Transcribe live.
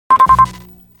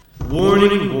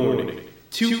Warning, warning.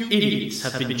 2 idiots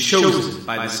have been chosen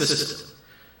by the system.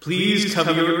 Please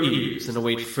cover your ears and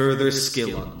await further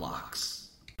skill unlocks.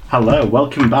 Hello,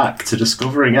 welcome back to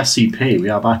Discovering SCP. We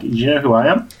are back. Do you know who I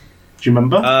am? Do you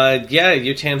remember? Yeah,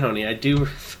 you're Tanhoney. I do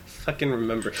fucking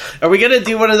remember. Are we gonna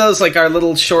do one of those, like, our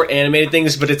little short animated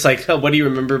things, but it's like, what do you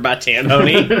remember about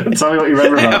Tanhoney? Tell me what you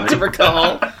remember about I have to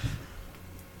recall.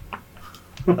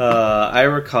 I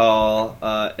recall,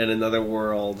 in another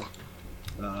world,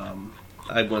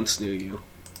 I once knew you,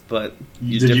 but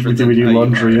did we do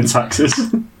laundry and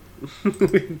taxes?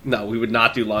 No, we would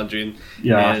not do laundry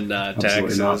and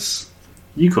taxes. Not.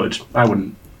 You could. I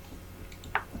wouldn't.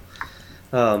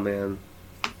 Oh, man.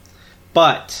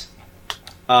 But,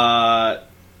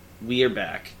 we are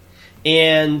back.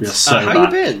 And, how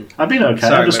you been? I've been okay.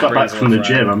 Sorry, I just got back from the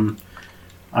gym.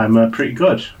 I'm pretty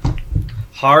good.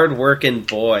 Hard-working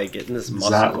boy, getting this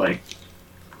muscle. Exactly.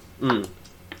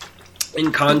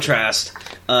 In contrast,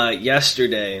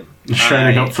 yesterday...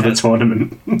 Training up for the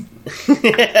tournament.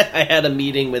 I had a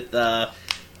meeting with a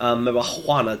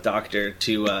marijuana doctor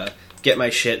to get my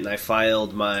shit, and I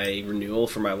filed my renewal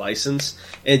for my license.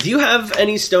 And do you have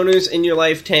any stoners in your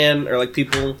life, Tan, or like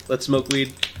people that smoke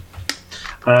weed?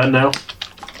 No.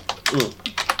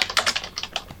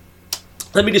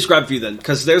 Let me describe for you then,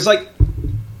 because there's like...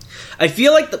 I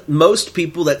feel like most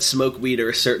people that smoke weed are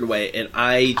a certain way, and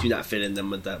I do not fit in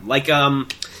them with them. Like, have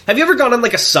you ever gone on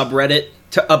like a subreddit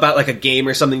about like a game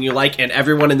or something you like, and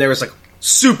everyone in there is like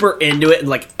super into it and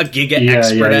like a giga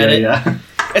expert at it? Yeah.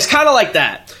 It's kind of like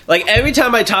that. Like every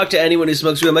time I talk to anyone who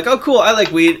smokes weed, I'm like, oh cool, I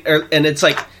like weed, and it's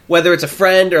like whether it's a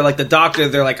friend or like the doctor,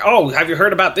 they're like, oh, have you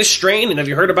heard about this strain? And have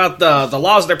you heard about the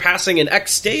laws they're passing in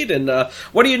X state? And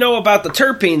what do you know about the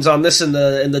terpenes on this in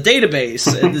the database?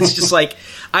 And it's just like,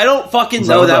 I don't fucking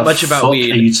know that much about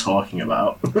weed. What are you talking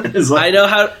about? I know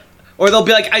how... Or they'll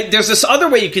be like, there's this other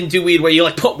way you can do weed where you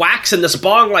like put wax in this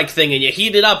bong-like thing and you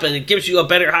heat it up and it gives you a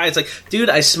better high. It's like, dude,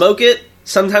 I smoke it.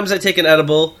 Sometimes I take an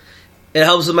edible. It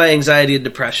helps with my anxiety and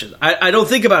depression. I don't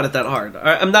think about it that hard.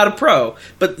 I'm not a pro.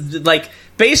 But, like,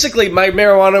 basically my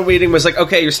marijuana weeding was like,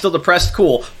 okay, you're still depressed?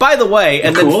 Cool. By the way,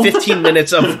 and then 15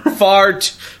 minutes of far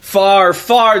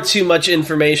too much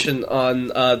information on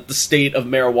the state of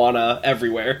marijuana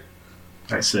everywhere.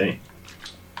 I see.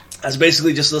 I was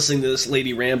basically just listening to this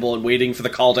lady ramble and waiting for the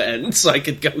call to end so I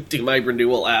could go do my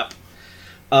renewal app.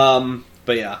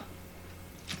 But yeah.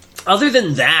 Other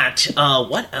than that,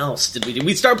 what else did we do?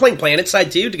 We started playing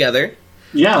PlanetSide 2 together.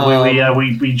 Yeah,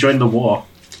 we joined the war.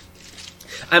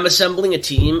 I'm assembling a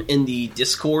team in the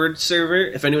Discord server.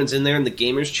 If anyone's in there in the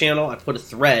Gamers channel, I put a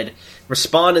thread.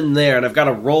 Respond in there, and I've got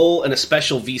a role and a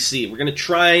special VC. We're going to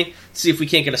try to see if we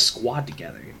can't get a squad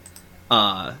together.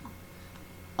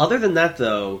 Other than that,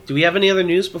 though, do we have any other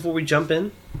news before we jump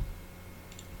in?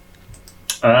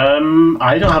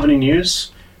 I don't have any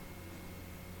news.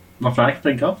 Nothing I can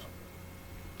think of.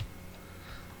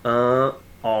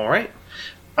 Alright.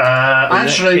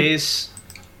 Actually...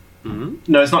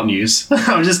 No, it's not news.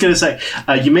 I was just going to say,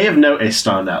 you may have noticed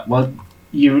on that. Well,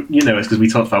 you know it's because we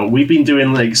talked about it. We've been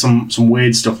doing like some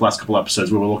weird stuff the last couple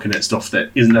episodes where we're looking at stuff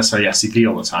that isn't necessarily SCP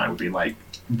all the time. We've been like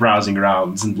browsing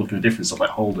around and looking at different stuff like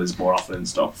holders more often and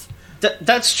stuff.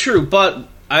 That's true, but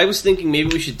I was thinking maybe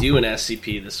we should do an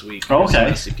SCP this week. Oh,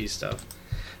 okay. Some SCP stuff.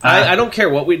 I don't care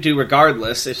what we do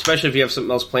regardless, especially if you have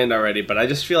something else planned already, but I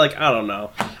just feel like, I don't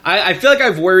know. I feel like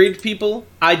I've worried people.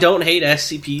 I don't hate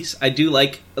SCPs. I do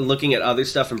like looking at other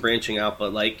stuff and branching out,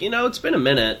 but like, it's been a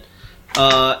minute.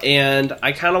 And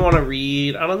I kind of want to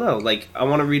read, I don't know, like, I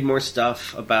want to read more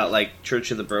stuff about like Church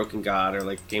of the Broken God or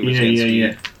like Gamers Hand Speed.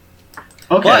 Yeah.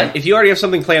 Okay. But if you already have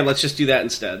something planned, let's just do that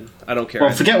instead. I don't care.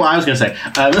 Well, forget what I was going to say.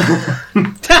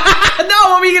 No,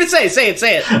 what were you going to say? Say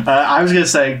it. I was going to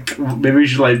say, maybe we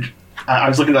should, like... I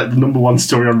was looking at the number one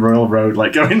story on Royal Road,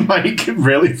 like, going, like,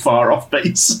 really far off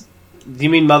base. Do you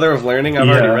mean Mother of Learning? I've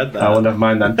already read that. Oh, well, never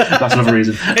mind then. That's another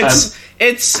reason.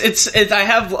 It's I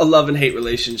have a love and hate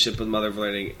relationship with Mother of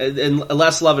Learning. And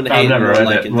less love and hate, and more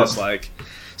like and dislike.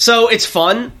 So, it's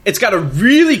fun. It's got a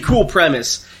really cool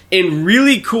premise. In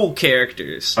really cool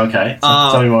characters. Okay. So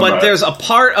tell me more but about there's a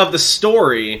part of the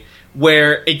story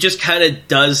where it just kind of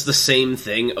does the same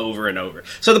thing over and over.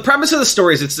 So the premise of the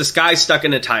story is it's this guy stuck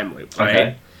in a time loop, right?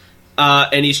 Okay.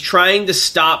 And he's trying to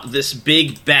stop this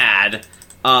big bad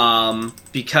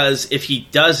because if he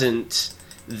doesn't,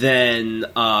 then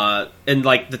and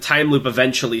like the time loop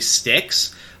eventually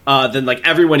sticks, then like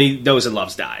everyone he knows and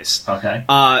loves dies. Okay.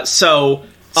 So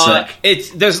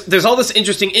There's all this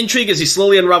interesting intrigue as he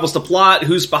slowly unravels the plot,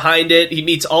 who's behind it. He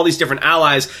meets all these different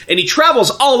allies, and he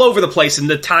travels all over the place in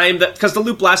the time that, because the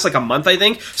loop lasts like a month, I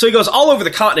think. So he goes all over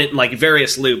the continent in like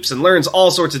various loops and learns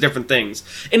all sorts of different things,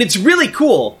 and it's really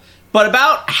cool. But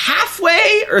about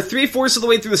halfway or 3/4 of the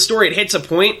way through the story, it hits a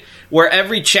point where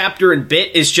every chapter and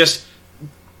bit is just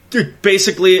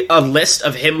basically a list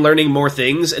of him learning more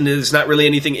things, and there's not really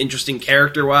anything interesting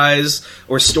character-wise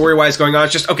or story-wise going on.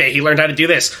 It's just, okay, he learned how to do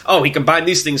this. Oh, he combined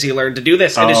these things, he learned to do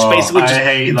this. And it's basically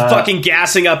just fucking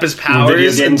gassing up his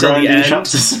powers until the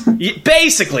end.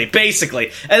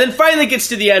 Basically. And then finally gets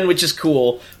to the end, which is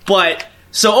cool. But,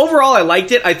 so overall I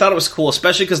liked it. I thought it was cool,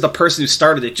 especially because the person who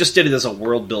started it just did it as a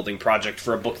world-building project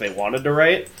for a book they wanted to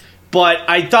write. But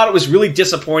I thought it was really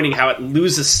disappointing how it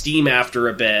loses steam after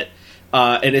a bit.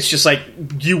 And it's just like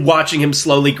you watching him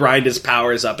slowly grind his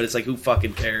powers up, and it's like, who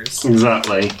fucking cares?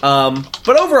 Exactly.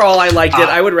 But overall, I liked it.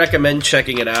 I would recommend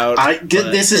checking it out.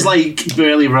 This is like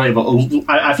really relatable.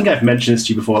 I think I've mentioned this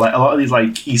to you before. Like a lot of these like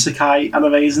isekai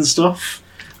animes and stuff,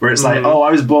 where it's like, oh,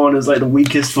 I was born as like the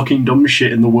weakest fucking dumb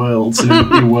shit in the world, in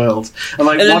a new world, and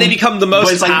then they become the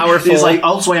most powerful. It's like,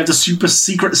 also I have the super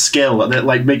secret skill that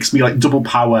like makes me like double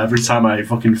power every time I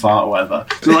fucking fart or whatever.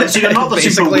 So like, so you're not the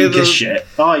super weakest shit,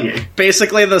 are you?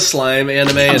 Basically, the slime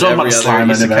anime and every other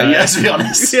slime anime. Yeah, to be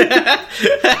honest. Because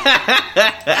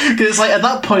it's like at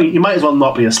that point, you might as well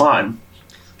not be a slime.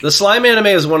 The slime anime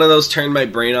is one of those turn my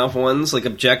brain off ones. Like,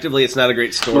 objectively, it's not a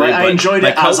great story. Well, I enjoyed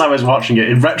it as I was watching it.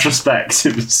 In retrospect,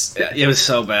 it was... Yeah, it was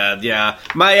so bad, yeah.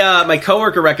 My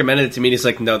coworker recommended it to me, and he's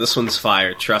like, no, this one's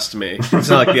fire, trust me. It's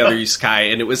not like the other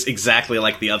isekai, and it was exactly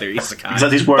like the other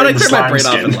isekai. But I turned my brain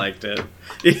off and liked it.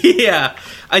 Yeah.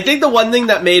 I think the one thing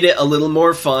that made it a little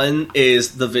more fun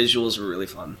is the visuals were really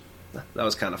fun. That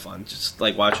was kind of fun. Just,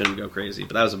 like, watching him go crazy,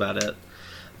 but that was about it.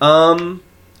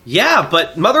 Yeah,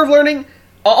 but Mother of Learning...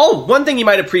 Oh, one thing you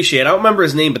might appreciate, I don't remember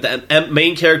his name, but the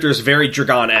main character is very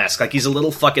Dragon-esque. Like, he's a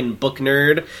little fucking book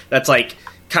nerd that's, like,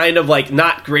 kind of, like,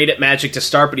 not great at magic to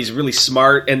start, but he's really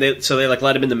smart, and so they, like,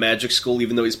 let him into magic school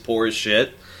even though he's poor as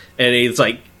shit. And he's,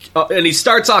 like... and he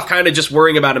starts off kind of just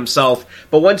worrying about himself,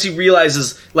 but once he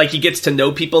realizes, like, he gets to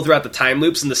know people throughout the time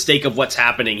loops and the stake of what's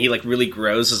happening, he, like, really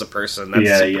grows as a person. That's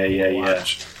yeah.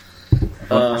 I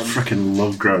freaking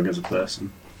love growing as a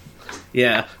person.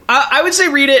 Yeah, I would say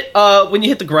read it. When you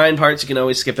hit the grind parts, you can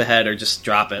always skip ahead or just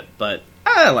drop it, but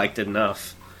I liked it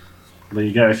enough. There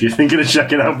you go. If you're thinking of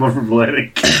checking out Mother of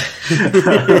Learning,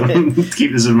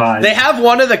 keep this in mind. They have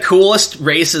one of the coolest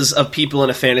races of people in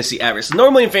a fantasy ever. So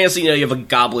normally in fantasy, you have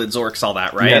goblins, orcs, all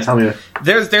that, right? Yeah, tell me.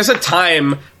 There's a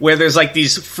time where there's like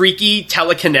these freaky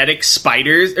telekinetic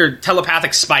spiders or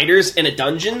telepathic spiders in a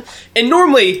dungeon, and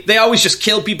normally they always just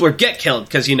kill people or get killed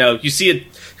because you see a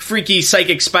freaky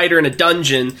psychic spider in a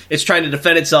dungeon, it's trying to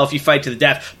defend itself, you fight to the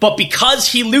death. But because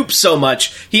he loops so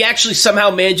much, he actually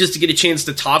somehow manages to get a chance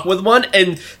to talk with one,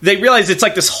 and they realize it's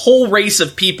like this whole race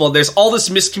of people. There's all this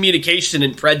miscommunication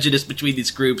and prejudice between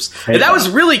these groups. And that was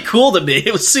really cool to me.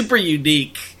 It was super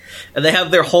unique. And they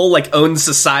have their whole like own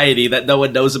society that no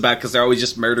one knows about because they're always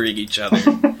just murdering each other.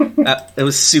 It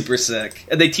was super sick.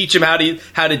 And they teach him how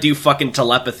to do fucking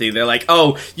telepathy. They're like,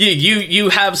 "Oh, you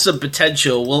have some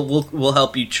potential. We'll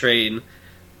help you train."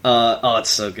 It's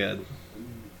so good.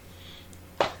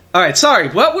 All right, sorry.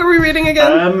 What were we reading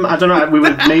again? I don't know. We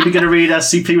were maybe going to read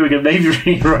SCP. We were going to maybe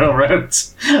read Royal Road.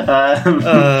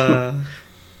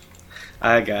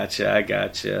 I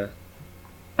gotcha.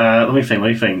 Let me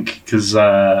think. Because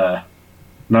now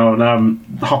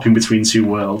I'm hopping between two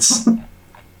worlds.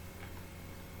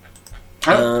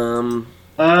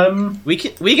 We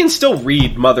can still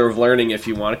read Mother of Learning if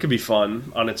you want. It could be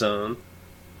fun on its own.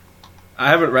 I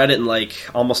haven't read it in like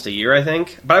almost a year, I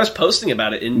think, but I was posting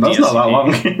about it in That's not that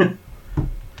long.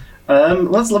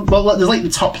 Let's look. Well, there's like the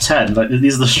top 10. Like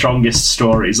these are the strongest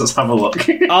stories. Let's have a look.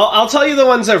 I'll tell you the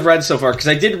ones I've read so far because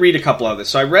I did read a couple others.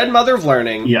 So I read Mother of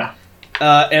Learning. Yeah.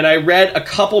 And I read a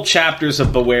couple chapters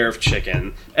of Beware of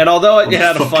Chicken. And although it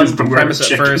had a fun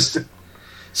premise at first,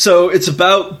 so it's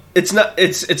about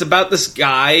this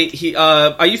guy. He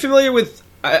are you familiar with?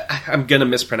 I'm gonna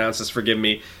mispronounce this. Forgive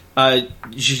me.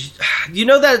 You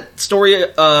know that story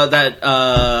that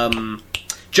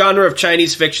genre of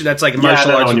Chinese fiction that's like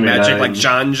martial arts and magic, like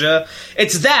Zhanja.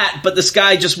 It's that, but this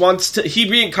guy just wants to. He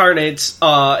reincarnates,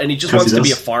 and he just wants to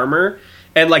be a farmer.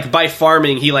 And, like, by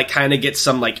farming, he, like, kind of gets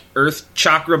some, like, earth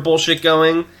chakra bullshit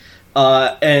going.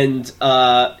 And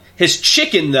his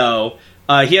chicken, though,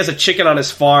 he has a chicken on his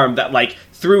farm that, like,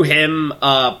 through him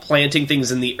planting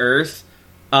things in the earth.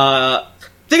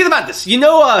 Think about this. You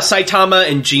know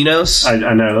Saitama and Genos?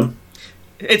 I know them.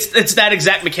 It's that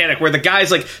exact mechanic where the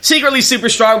guy's like secretly super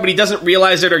strong, but he doesn't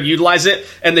realize it or utilize it,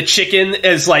 and the chicken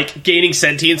is like gaining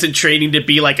sentience and training to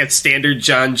be like a standard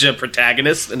Janja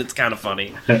protagonist, and it's kind of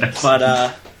funny.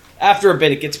 But after a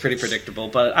bit, it gets pretty predictable.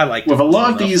 But I like with a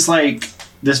lot of these like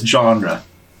this genre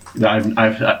that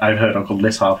I've heard of called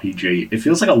lit RPG. It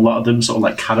feels like a lot of them sort of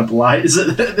like cannibalize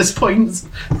at this point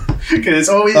because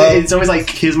it's always like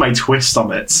here's my twist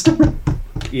on it.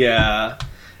 Yeah.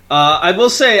 I will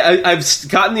say, I've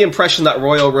gotten the impression that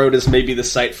Royal Road is maybe the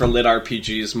site for lit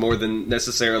RPGs more than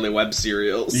necessarily web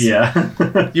serials.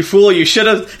 Yeah. You fool, you should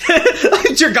have...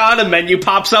 You're gone, a menu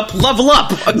pops up, level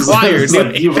up, acquired.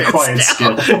 You've acquired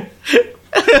skill.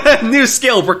 New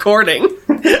skill, recording.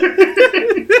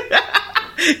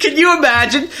 Can you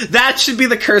imagine? That should be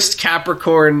the Cursed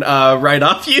Capricorn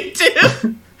write-off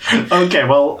YouTube. Okay,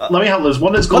 well, let me have this.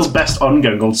 One that's called Best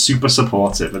Ongoing, called Super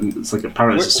Supportive, and it's like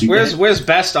apparently it's a super... Where's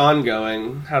Best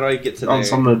Ongoing? How do I get to there?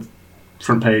 It's on the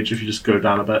front page if you just go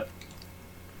down a bit.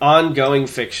 Ongoing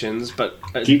fictions, but...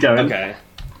 keep going. Okay.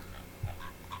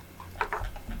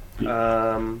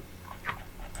 I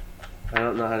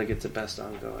don't know how to get to Best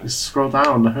Ongoing. Just scroll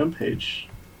down the homepage.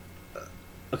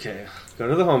 Okay, go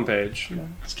to the homepage. Yeah,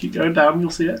 just keep going down, you'll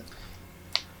see it.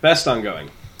 Best Ongoing.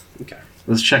 Okay.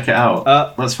 Let's check it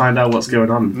out. Let's find out what's going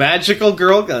on. Magical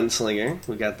Girl Gunslinger.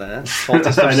 We got that.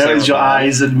 I noticed your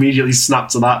eyes immediately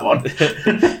snapped to that one.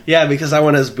 Yeah, because that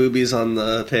one has boobies on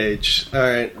the page.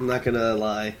 Alright, I'm not gonna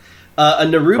lie. A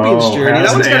Nerubian's Journey.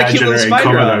 That one's got a cute little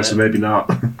spider on it. So maybe not.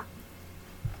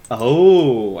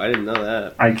 Oh, I didn't know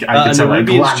that. I can tell by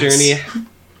Nerubian's Journey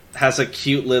has a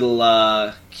cute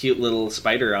little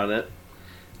spider on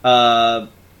it.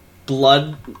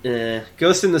 Blood,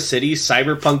 Ghost in the City,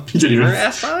 Cyberpunk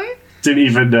Gamer SI? Didn't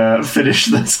even finish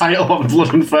the title on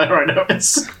Blood and Fur, I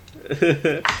noticed.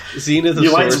 Zenith of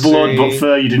You Sorcery. liked Blood, but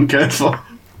Fur you didn't care for.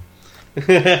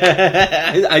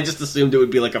 I just assumed it would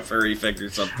be like a furry fig or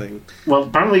something. Well,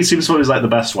 apparently Super Sport is like the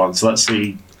best one, so let's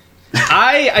see.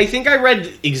 I think I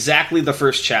read exactly the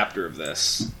first chapter of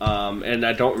this, and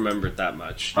I don't remember it that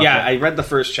much. Okay. Yeah, I read the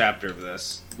first chapter of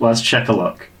this. Let's check a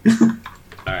look.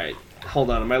 Alright. Hold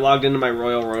on, am I logged into my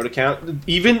Royal Road account?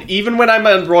 Even when I'm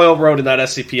on Royal Road in that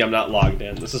SCP, I'm not logged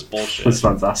in. This is bullshit. That's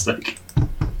fantastic.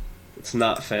 It's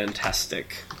not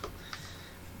fantastic.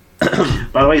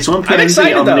 By the way, someone PM'd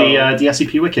me on the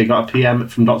SCP wiki. I got a PM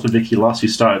from Dr. Vicky Loss, who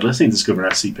started listening to Discover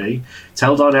SCP.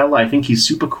 Tell Darnell I think he's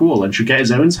super cool and should get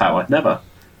his own tower. Never.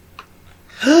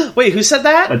 Wait, who said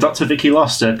that? Dr. Vicky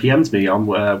Lost PM'd me on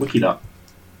Wikidot.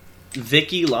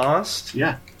 Vicky Lost?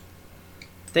 Yeah.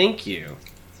 Thank you.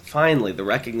 Finally, the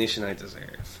recognition I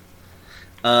deserve.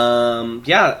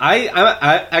 Yeah,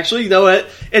 I actually, you know what?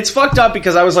 It's fucked up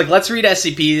because I was like, let's read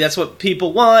SCP. That's what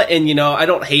people want, and I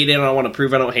don't hate it. I don't want to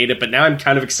prove I don't hate it, but now I'm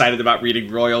kind of excited about reading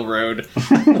Royal Road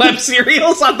web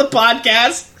serials on the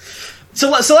podcast. So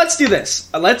let's do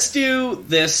this. Let's do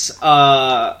this.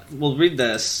 We'll read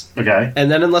this. Okay.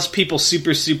 And then unless people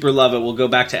super, super love it, we'll go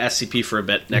back to SCP for a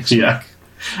bit next week.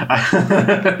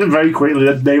 Very quickly,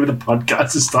 the name of the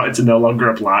podcast is starting to no longer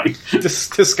apply.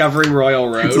 Discovering Royal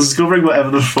Road. Discovering whatever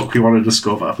the fuck we want to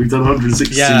discover. We've done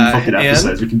 116 fucking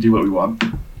episodes. We can do what we want.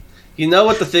 You know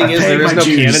what the thing is? There is no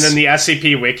canon in the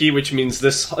SCP wiki, which means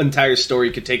this entire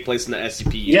story could take place in the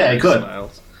SCP universe. Yeah, it could.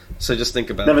 Miles. So just think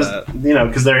about that.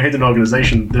 Because they're a hidden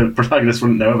organization, the protagonists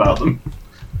wouldn't know about them.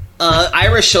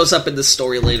 Iris shows up in the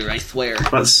story later, I swear.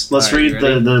 Let's read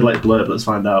the blurb. Let's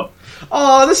find out.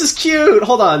 Oh, this is cute.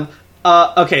 Hold on.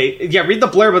 Okay, yeah, read the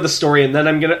blurb of the story, and then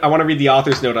I want to read the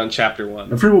author's note on chapter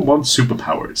 1. Everyone wants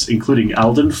superpowers, including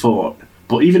Alden Ford.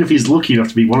 But even if he's lucky enough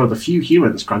to be one of the few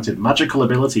humans granted magical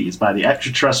abilities by the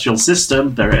extraterrestrial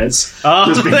system, there it is.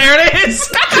 Oh, there it is!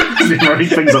 He's been running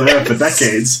things on Earth for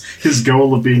decades. His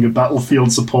goal of being a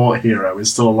battlefield support hero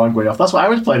is still a long way off. That's what I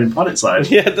was playing in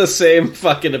PlanetSide. You had the same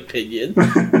fucking opinion.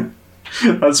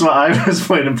 That's what I was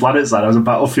playing in PlanetSide. I was a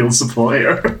battlefield support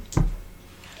hero.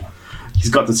 He's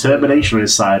got determination on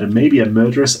his side and maybe a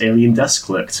murderous alien desk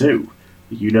clerk too.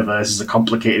 The universe is a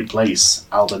complicated place.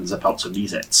 Alden's about to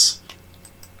meet it.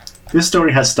 This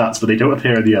story has stats, but they don't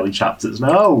appear in the early chapters.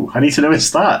 No, I need to know his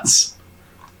stats.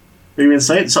 Are you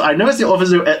insane? So I noticed the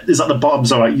author's note is at the bottom,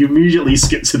 so you immediately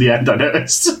skipped to the end, I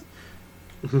noticed.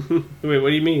 Wait, what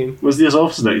do you mean? Was the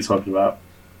author's note you're talking about?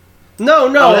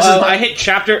 No, I hit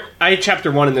chapter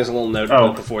 1 and there's a little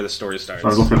note before the story starts. I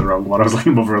was looking at the wrong one. I was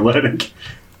looking at Mother Learning.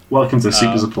 Welcome to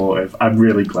Super Supportive. I'm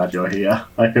really glad you're here.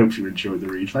 I hope you enjoyed the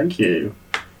read. Thank you.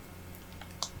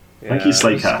 Yeah, thank you,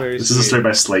 Slaker. This is a story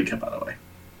by Slaker, by the way.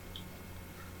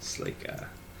 Slaker.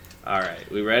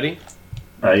 Alright, we ready?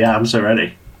 Yeah, I'm so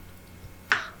ready.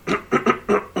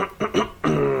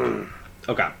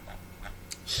 Okay.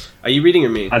 Are you reading or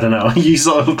me? I don't know. You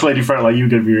sort of clearly felt like you were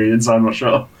going to be reading, so I'm not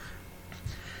sure.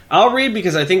 I'll read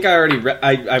because I think I already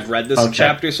I've read this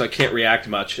chapter, so I can't react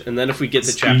much. And then if we get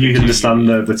to chapter 2... You can understand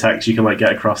the text, you can like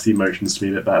get across the emotions to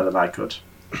me a bit better than I could.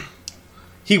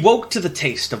 He woke to the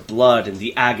taste of blood and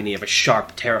the agony of a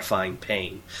sharp, terrifying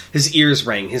pain. His ears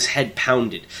rang, his head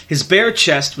pounded. His bare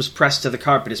chest was pressed to the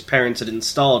carpet his parents had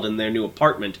installed in their new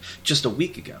apartment just a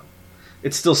week ago.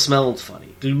 It still smelled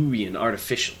funny, gluey and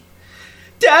artificial.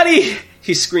 "Daddy!"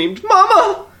 he screamed.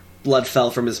 "Mama!" Blood fell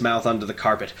from his mouth onto the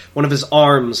carpet. One of his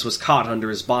arms was caught under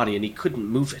his body, and he couldn't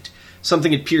move it.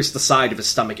 Something had pierced the side of his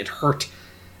stomach. It hurt.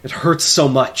 It hurt so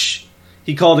much.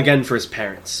 He called again for his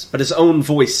parents, but his own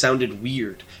voice sounded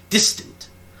weird, distant.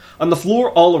 On the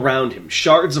floor all around him,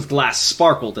 shards of glass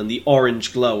sparkled in the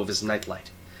orange glow of his nightlight.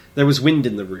 There was wind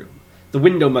in the room. The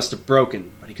window must have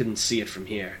broken, but he couldn't see it from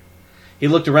here. He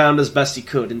looked around as best he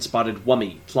could and spotted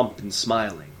Wummy, plump and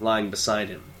smiling, lying beside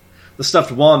him. The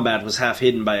stuffed wombat was half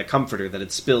hidden by a comforter that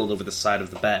had spilled over the side of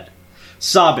the bed.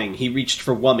 Sobbing, he reached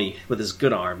for Wummy with his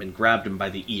good arm and grabbed him by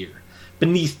the ear.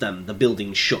 Beneath them, the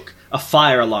building shook. A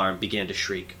fire alarm began to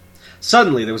shriek.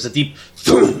 Suddenly, there was a deep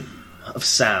thoom of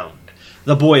sound.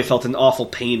 The boy felt an awful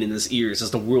pain in his ears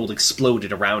as the world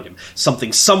exploded around him.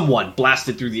 Someone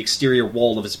blasted through the exterior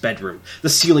wall of his bedroom. The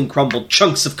ceiling crumbled.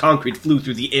 Chunks of concrete flew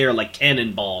through the air like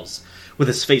cannonballs. With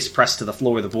his face pressed to the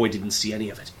floor, the boy didn't see any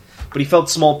of it. But he felt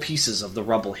small pieces of the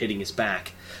rubble hitting his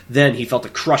back. Then he felt a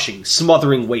crushing,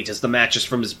 smothering weight as the mattress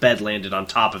from his bed landed on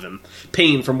top of him.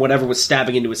 Pain from whatever was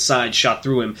stabbing into his side shot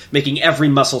through him, making every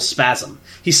muscle spasm.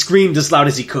 He screamed as loud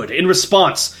as he could. In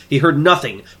response, he heard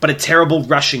nothing but a terrible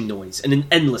rushing noise and an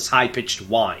endless high-pitched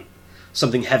whine.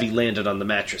 Something heavy landed on the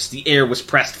mattress. The air was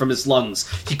pressed from his lungs.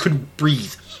 He couldn't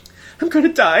breathe. "I'm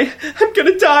gonna die! I'm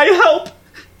gonna die! Help!"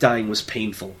 Dying was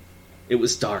painful. It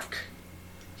was dark.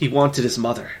 He wanted his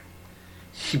mother.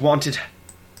 He wanted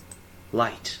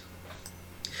light.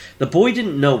 The boy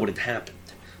didn't know what had happened.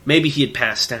 Maybe he had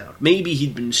passed out. Maybe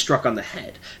he'd been struck on the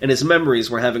head, and his memories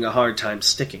were having a hard time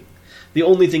sticking. The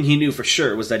only thing he knew for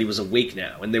sure was that he was awake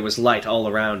now, and there was light all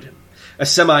around him. A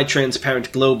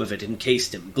semi-transparent globe of it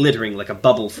encased him, glittering like a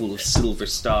bubble full of silver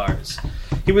stars.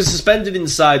 He was suspended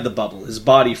inside the bubble, his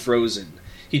body frozen.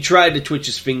 He tried to twitch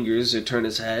his fingers or turn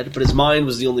his head, but his mind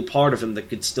was the only part of him that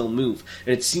could still move,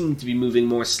 and it seemed to be moving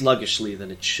more sluggishly than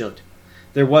it should.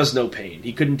 There was no pain.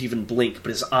 He couldn't even blink, but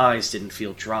his eyes didn't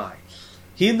feel dry.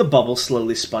 He and the bubble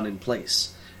slowly spun in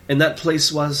place. And that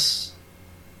place was...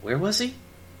 where was he?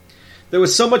 There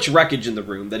was so much wreckage in the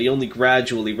room that he only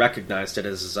gradually recognized it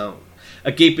as his own.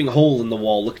 A gaping hole in the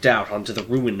wall looked out onto the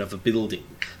ruin of a building.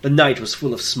 The night was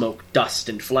full of smoke, dust,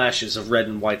 and flashes of red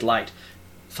and white light.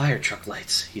 Fire truck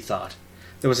lights, he thought.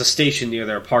 There was a station near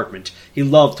their apartment. He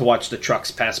loved to watch the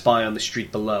trucks pass by on the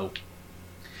street below.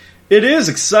 "It is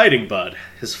exciting, bud,"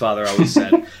 his father always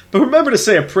said. "But remember to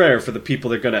say a prayer for the people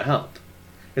they're going to help."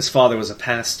 His father was a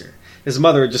pastor. His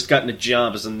mother had just gotten a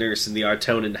job as a nurse in the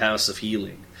Artonin House of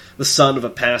Healing. The son of a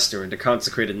pastor and a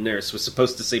consecrated nurse was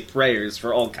supposed to say prayers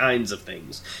for all kinds of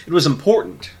things. It was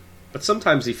important, but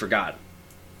sometimes he forgot.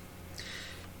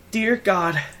 "Dear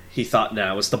God," he thought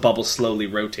now as the bubble slowly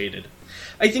rotated,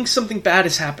 "I think something bad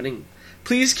is happening.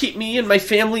 Please keep me and my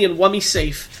family and Wummy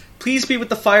safe. Please be with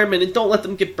the firemen and don't let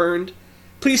them get burned.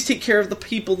 Please take care of the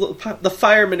people the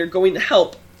firemen are going to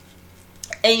help.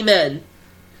 Amen."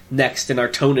 Next, an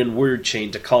Artonin word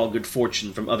chain to call good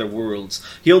fortune from other worlds.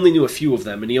 He only knew a few of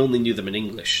them, and he only knew them in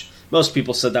English. Most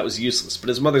people said that was useless, but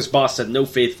his mother's boss had no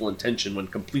faithful intention when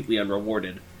completely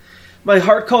unrewarded. "My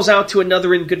heart calls out to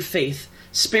another in good faith.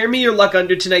 Spare me your luck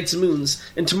under tonight's moons,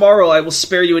 and tomorrow I will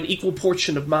spare you an equal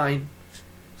portion of mine."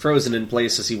 Frozen in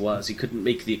place as he was, he couldn't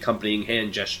make the accompanying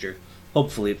hand gesture.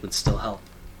 Hopefully it would still help.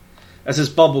 As his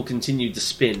bubble continued to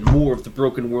spin, more of the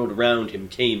broken world around him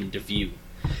came into view.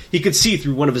 He could see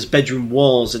through one of his bedroom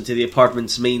walls into the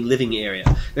apartment's main living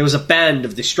area. There was a band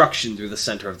of destruction through the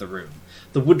center of the room.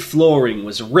 The wood flooring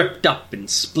was ripped up and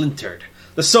splintered.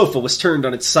 The sofa was turned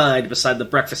on its side beside the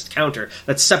breakfast counter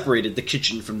that separated the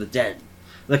kitchen from the den.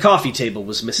 The coffee table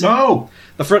was missing. No!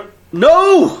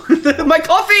 No! My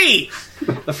coffee!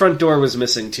 The front door was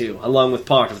missing, too, along with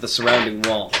part of the surrounding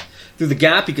wall. Through the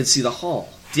gap, he could see the hall.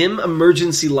 Dim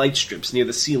emergency light strips near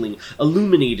the ceiling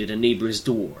illuminated a neighbor's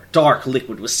door. Dark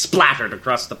liquid was splattered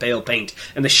across the pale paint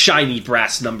and the shiny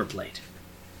brass number plate.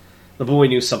 The boy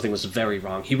knew something was very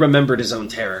wrong. He remembered his own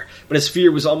terror, but his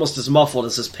fear was almost as muffled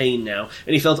as his pain now,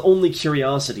 and he felt only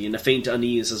curiosity and a faint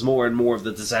unease as more and more of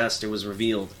the disaster was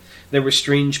revealed. There were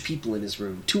strange people in his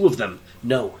room. 2 of them.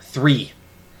 No, 3.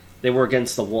 They were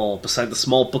against the wall, beside the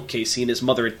small bookcase he and his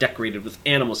mother had decorated with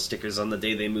animal stickers on the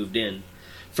day they moved in.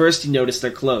 First, he noticed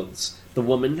their clothes. The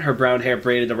woman, her brown hair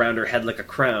braided around her head like a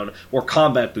crown, wore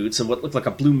combat boots and what looked like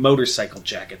a blue motorcycle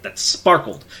jacket that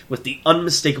sparkled with the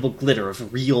unmistakable glitter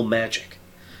of real magic.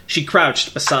 She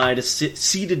crouched beside a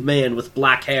seated man with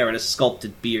black hair and a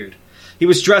sculpted beard. He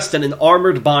was dressed in an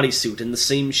armored bodysuit in the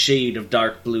same shade of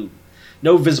dark blue.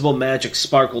 No visible magic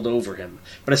sparkled over him,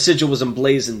 but a sigil was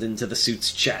emblazoned into the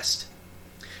suit's chest.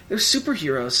 "They're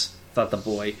superheroes," thought the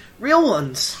boy. "Real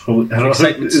ones." Is this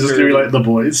going to be like The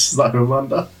Boys? Is that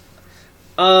Homelander?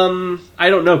 I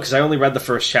don't know, because I only read the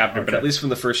first chapter, but at least from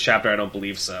the first chapter, I don't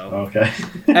believe so. Okay.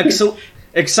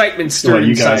 Excitement stirred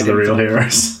you inside guys are the real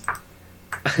heroes.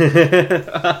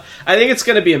 I think it's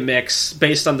going to be a mix,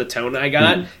 based on the tone I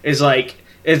got. It's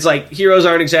like heroes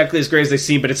aren't exactly as great as they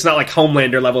seem, but it's not like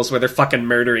Homelander levels where they're fucking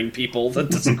murdering people that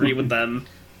disagree with them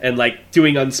and like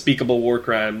doing unspeakable war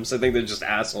crimes. I think they're just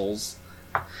assholes.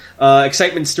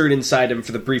 Excitement stirred inside him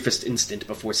for the briefest instant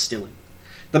before stilling.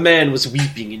 The man was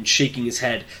weeping and shaking his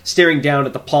head, staring down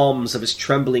at the palms of his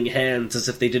trembling hands as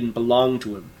if they didn't belong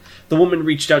to him. The woman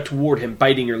reached out toward him,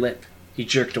 biting her lip. He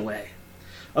jerked away.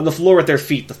 On the floor at their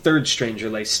feet, the third stranger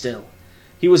lay still.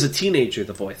 He was a teenager,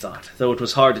 the boy thought, though it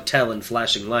was hard to tell in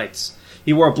flashing lights.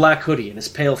 He wore a black hoodie, and his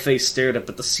pale face stared up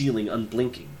at the ceiling,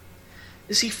 unblinking.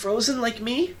 "Is he frozen like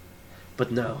me?"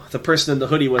 But no, the person in the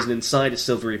hoodie wasn't inside a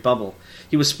silvery bubble.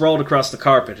 He was sprawled across the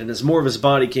carpet, and as more of his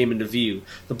body came into view,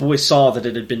 the boy saw that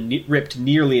it had been ripped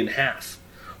nearly in half.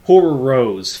 Horror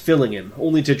rose, filling him,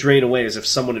 only to drain away as if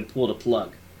someone had pulled a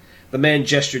plug. The man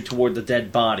gestured toward the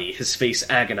dead body, his face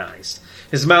agonized.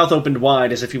 His mouth opened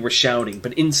wide as if he were shouting,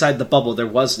 but inside the bubble there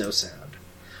was no sound.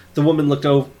 The woman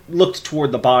looked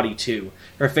toward the body, too.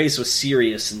 Her face was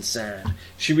serious and sad.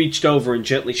 She reached over and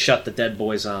gently shut the dead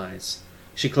boy's eyes.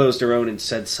 She closed her own and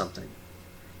said something.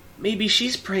 "Maybe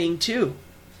she's praying, too."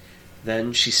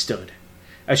 Then she stood.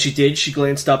 As she did, she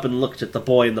glanced up and looked at the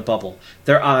boy in the bubble.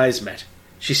 Their eyes met.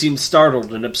 She seemed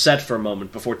startled and upset for a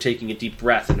moment before taking a deep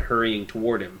breath and hurrying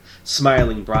toward him,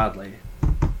 smiling broadly.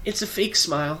 "It's a fake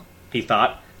smile," he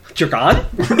thought. "You're gone?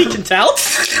 We can tell?"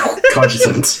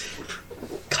 Cogitant.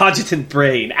 Cogitant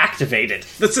brain activated.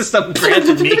 The system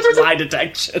granted me lie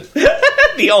detection.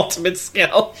 The ultimate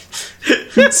skill.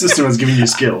 The system has given you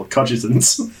skill.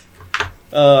 Cogitance.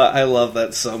 I love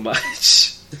that so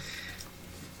much.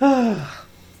 I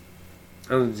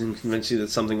didn't convince you that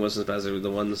something wasn't as bad as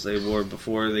the ones they wore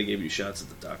before they gave you shots at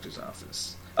the doctor's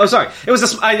office. Oh, sorry. It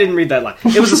was I didn't read that line.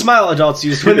 It was a smile adults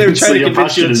used when they were trying to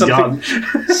convince you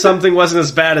that something wasn't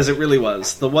as bad as it really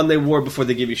was. The one they wore before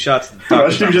they gave you shots at the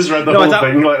doctor's office. You just read the whole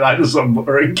thing like that. Is so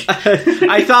boring.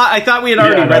 I thought we had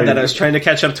already read that. I was trying to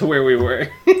catch up to where we were.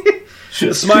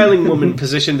 The smiling woman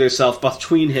positioned herself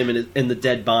between him and the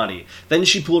dead body. Then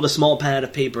she pulled a small pad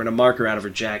of paper and a marker out of her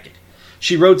jacket.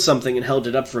 She wrote something and held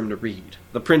it up for him to read.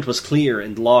 The print was clear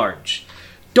and large.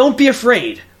 "Don't be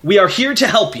afraid. We are here to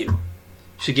help you."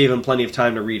 She gave him plenty of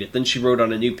time to read it. Then she wrote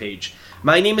on a new page,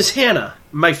 "My name is Hannah.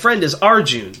 My friend is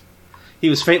Arjun."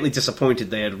 He was faintly disappointed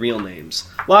they had real names.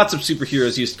 Lots of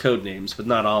superheroes used code names, but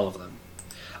not all of them.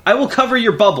 "I will cover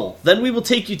your bubble. Then we will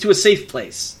take you to a safe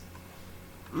place."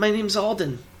 "My name's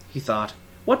Alden," he thought.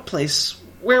 "What place?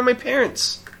 Where are my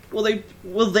parents? Will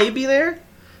they be there?"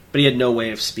 But he had no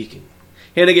way of speaking.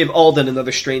 Hannah gave Alden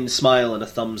another strained smile and a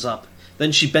thumbs up.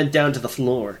 Then she bent down to the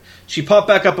floor. She popped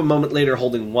back up a moment later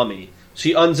holding Wummy.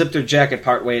 She unzipped her jacket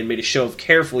partway and made a show of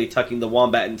carefully tucking the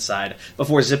wombat inside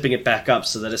before zipping it back up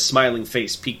so that his smiling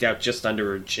face peeked out just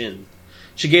under her chin.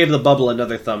 She gave the bubble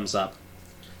another thumbs up.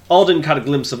 Alden caught a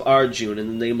glimpse of Arjun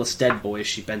and the nameless dead boy as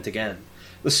she bent again.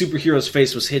 The superhero's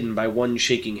face was hidden by one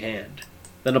shaking hand.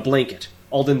 Then a blanket,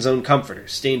 Alden's own comforter,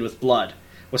 stained with blood,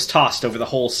 was tossed over the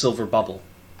whole silver bubble.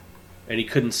 And he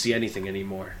couldn't see anything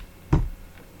anymore.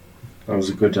 That was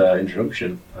a good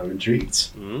introduction. I'm intrigued.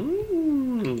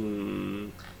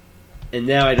 And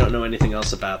now I don't know anything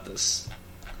else about this.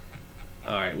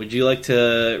 Alright, would you like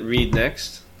to read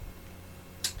next?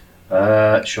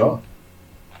 Sure.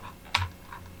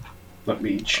 Let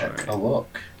me check a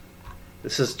look.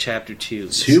 This is chapter 2.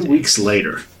 2 weeks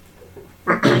later.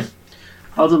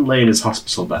 Alden lay in his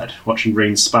hospital bed, watching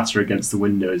rain spatter against the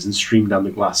windows and stream down the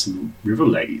glass in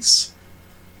rivulets.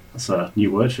 That's a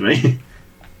new word for me.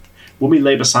 Wummy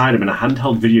lay beside him in a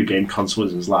handheld video game console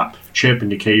in his lap,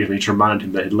 chirping occasionally to remind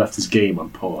him that he'd left his game on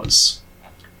pause.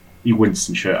 He winced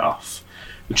and shut it off.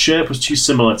 The chirp was too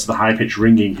similar to the high-pitched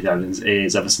ringing he'd had in his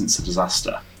ears ever since the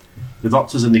disaster. The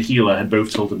doctors and the healer had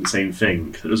both told him the same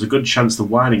thing, that there was a good chance the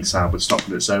whining sound would stop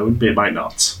on its own, but it might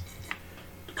not.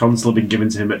 The console had been given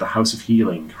to him at the House of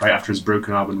Healing, right after his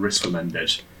broken arm and wrist were mended.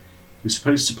 He was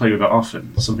supposed to play with it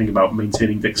often, something about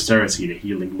maintaining dexterity in a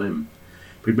healing limb.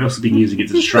 But he'd mostly been using it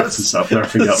to distract himself from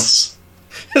everything else.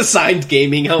 Assigned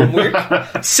gaming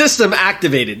homework. System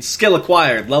activated. Skill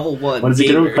acquired. Level 1. When is he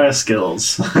going to repair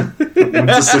skills? When's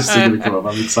the system going to come up?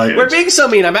 I'm excited. We're being so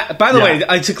mean. By the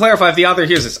way, to clarify, if the author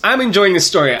hears this, I'm enjoying this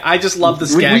story. I just love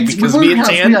this gag because me and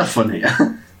Tan... We have fun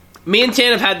here. Me and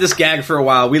Tan have had this gag for a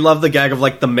while. We love the gag of,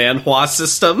 like, the manhwa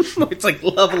system. It's like,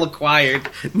 level acquired,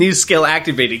 new skill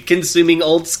activated, consuming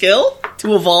old skill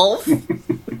to evolve.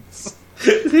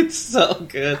 It's so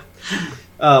good.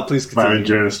 Please continue. I'm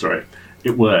enjoying the story.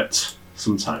 It worked,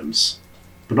 sometimes.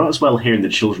 But not as well here in the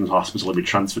children's hospital we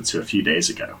transferred to a few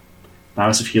days ago. The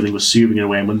House of Healing was soothing in a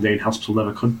way a mundane hospital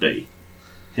never could be.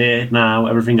 Here, now,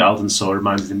 everything Alden saw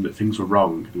reminded him that things were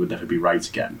wrong and would never be right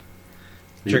again.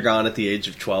 Dragon at the age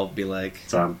of 12 be like...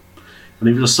 Damn. And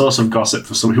he was a source of gossip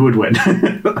for someone who would win.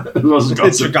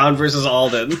 It's Dragon versus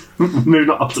Alden. Maybe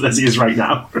not up to as he is right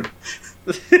now.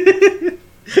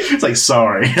 It's like,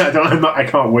 sorry, I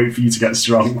can't wait for you to get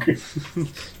strong.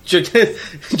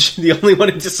 The only one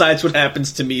who decides what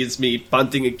happens to me is me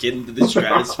punting a kid into the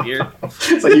stratosphere.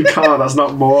 It's like, you can't, that's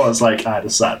not more. It's like, I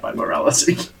decide by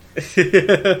morality.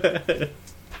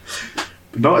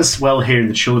 But not as well here in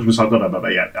the children's hospital. And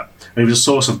he was a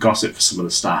source of gossip for some of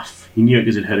the staff. He knew it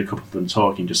because he'd heard a couple of them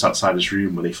talking just outside his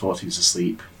room when they thought he was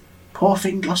asleep. Poor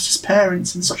thing lost his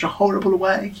parents in such a horrible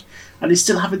way, and he's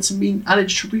still having to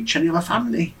manage to reach any other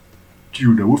family. Do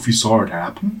you know if he saw it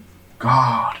happen?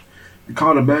 God, I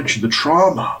can't imagine the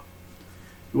trauma.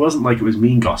 It wasn't like it was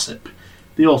mean gossip.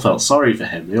 They all felt sorry for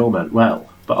him, they all meant well,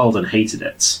 but Alden hated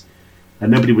it.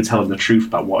 And nobody would tell him the truth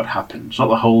about what had happened, not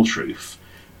the whole truth.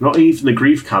 Not even the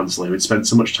grief counsellor who had spent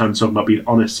so much time talking about being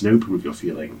honest and open with your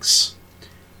feelings.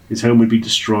 His home would be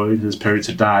destroyed and his parents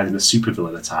had died in a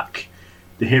supervillain attack.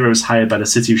 The heroes hired by the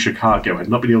city of Chicago had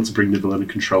not been able to bring the villain in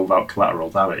control without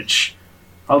collateral damage.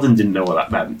 Alden didn't know what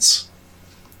that meant.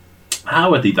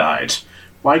 How had they died?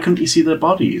 Why couldn't he see their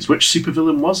bodies? Which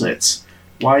supervillain was it?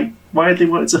 Why had they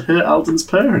wanted to hurt Alden's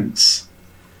parents?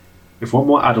 If one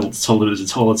more adult told him it was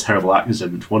a terrible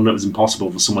accident, one that was impossible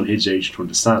for someone his age to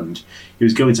understand, he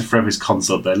was going to throw his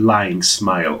console at their lying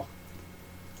smile.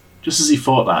 Just as he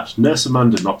thought that, Nurse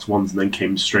Amanda knocked once and then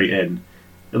came straight in.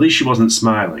 At least she wasn't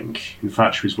smiling. In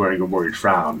fact, she was wearing a worried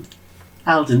frown.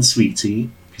 "Alden, sweetie,"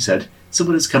 she said,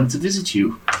 "someone has come to visit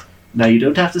you. Now you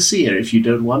don't have to see her if you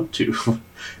don't want to."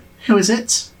 "Who is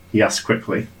it?" he asked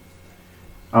quickly.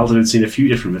 Alden had seen a few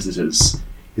different visitors.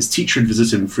 His teacher had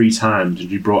visited him 3 times, and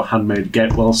he brought handmade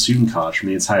get well soon cards from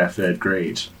the entire 3rd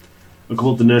grade. A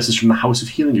couple of the nurses from the House of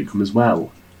Healing had come as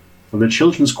well. And the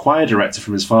children's choir director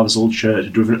from his father's old church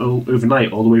had driven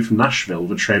overnight all the way from Nashville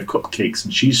with a tray of cupcakes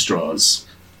and cheese straws.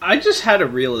 I just had a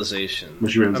realization.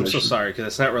 What's your realization? I'm so sorry, because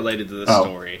it's not related to this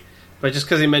story. But just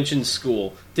because he mentioned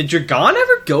school. Did Dragon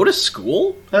ever go to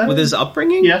school with his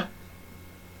upbringing? Yeah.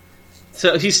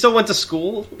 So he still went to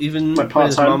school, even like when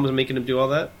his mom was making him do all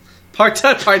that?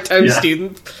 Part-time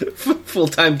student,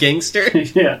 full-time gangster?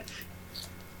 Yeah.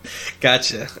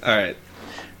 Gotcha. Alright.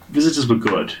 Visitors were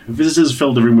good. Visitors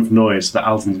filled the room with noise so that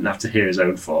Alden didn't have to hear his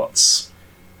own thoughts.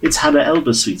 "It's Hannah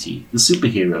Elba, sweetie, the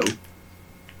superhero."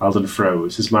 Alden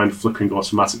froze, his mind flickering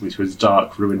automatically to his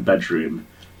dark, ruined bedroom.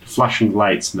 The flashing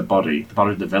lights and the body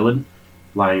of the villain,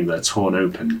 lying there torn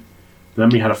open. The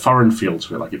memory had a foreign feel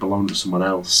to it, like it belonged to someone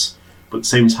else. But at the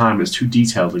same time, it was too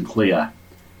detailed and clear.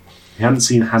 He hadn't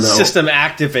seen Hannah... System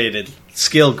activated.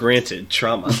 Skill granted.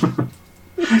 Trauma.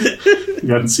 You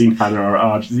hadn't seen Hannah or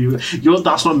Arj.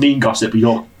 That's not mean gossip, but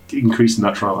you're increasing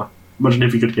that trauma. Imagine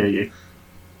if he could hear you.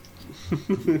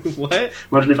 What?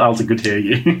 Imagine if Alden could hear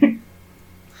you.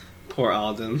 Poor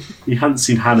Alden. You hadn't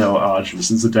seen Hannah or Arj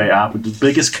since the day it happened. The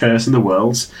biggest curse in the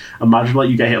world. Imagine like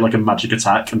you get hit like a magic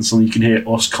attack and suddenly you can hear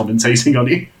us commentating on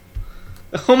you.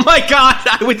 Oh my god!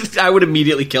 I would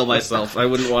immediately kill myself. I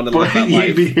wouldn't want to live that life.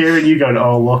 You'd be hearing you going,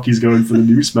 "Oh look, he's going for the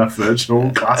noose method." Oh,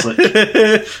 classic.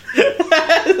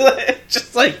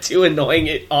 Just like 2 annoying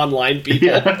online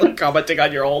people commenting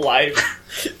on your whole life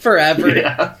forever.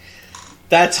 Yeah.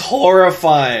 That's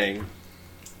horrifying.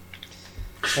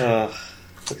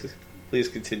 Please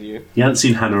continue. He hadn't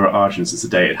seen Hannah or Arjun since the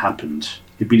day it happened.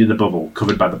 He'd been in a bubble,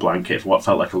 covered by the blanket for what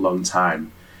felt like a long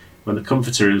time. When the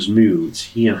comforter was moved,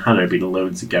 he and Hannah had been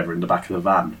alone together in the back of the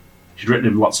van. She'd written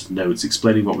him lots of notes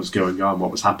explaining what was going on, what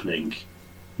was happening.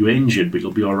 "You were injured, but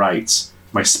you'll be alright.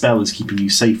 My spell is keeping you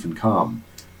safe and calm.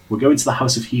 We're going to the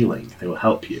House of Healing. They will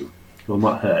help you. It will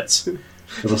not hurt.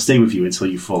 They will stay with you until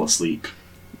you fall asleep."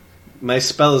 My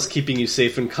spell is keeping you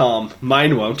safe and calm.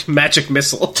 Mine won't. Magic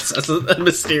missile. Says a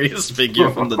mysterious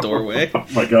figure from the doorway. Oh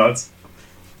my god.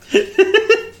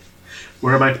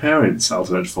 "Where are my parents?"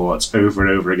 Alden had thought, over and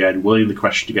over again, willing the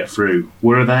question to get through.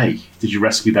 "Where are they? Did you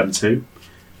rescue them too?"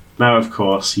 Now, of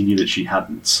course, he knew that she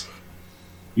hadn't.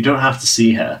 You don't have to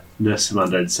see her, Nurse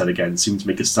Amanda had said again, seeming to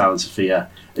make a silence of fear.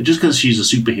 Just because she's a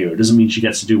superhero doesn't mean she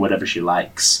gets to do whatever she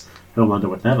likes. Homelander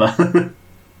would never.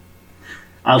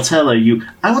 I'll tell her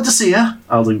I want to see her,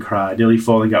 Alden cried, nearly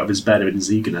falling out of his bed in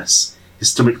his eagerness.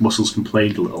 His stomach muscles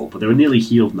complained a little, but they were nearly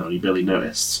healed now and he barely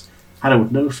noticed. Hannah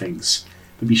would know things.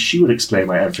 Maybe she would explain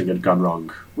why everything had gone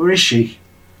wrong. Where is she?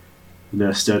 The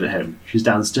nurse stared at him. She's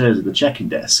downstairs at the check-in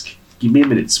desk. Give me a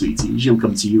minute, sweetie. She'll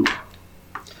come to you.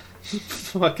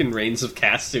 Fucking Reigns of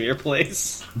Castamere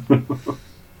place.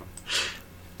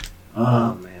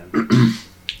 Oh, man.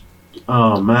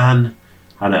 Oh, man.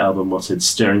 Hannah Elba muttered,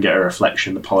 staring at her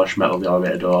reflection in the polished metal of the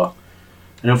elevator door.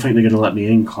 I don't think they're going to let me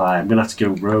in, Cly. I'm going to have to go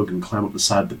rogue and climb up the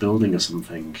side of the building or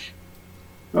something.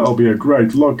 That'll be a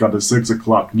great look on the 6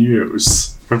 o'clock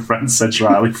news, her friend said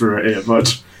dryly through her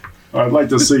earbud. I'd like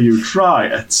to see you try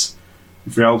it.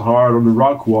 You failed hard on the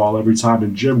rock wall every time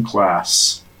in gym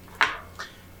class.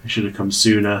 I should have come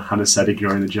sooner, Hannah said,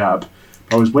 ignoring the jab.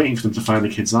 But I was waiting for them to find the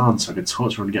kid's aunt so I could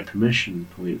talk to her and get permission,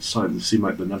 only it's starting to seem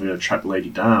like they're never going to track the lady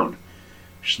down.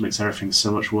 It just makes everything so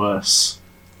much worse.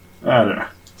 Anna,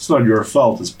 it's not your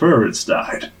fault his parents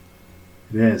died.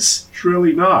 It is. It's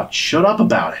really not. Shut up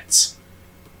about it.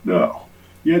 No.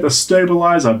 You had to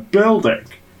stabilize a building.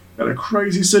 In a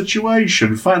crazy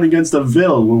situation, fighting against a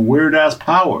villain with weird-ass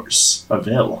powers. A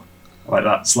vil. I like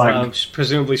that slang.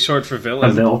 Presumably short for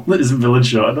villain. A vil. Isn't villain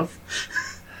short enough?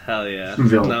 Hell yeah.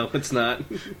 Vil. No, it's not.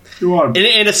 Go on.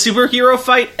 In a superhero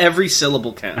fight, every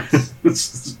syllable counts.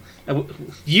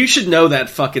 You should know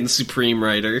that, fucking Supreme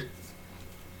writer.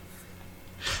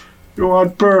 You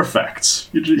aren't perfect.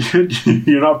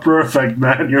 You're not perfect,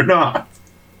 man. You're not.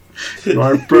 You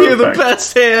aren't perfect. You're the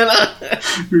best, Hannah.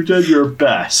 You did your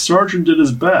best. Sergeant did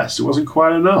his best. It wasn't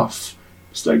quite enough.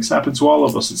 Mistakes happen to all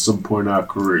of us at some point in our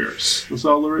careers. That's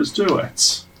all there is to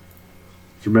it.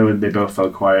 For a moment, they both fell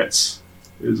quiet.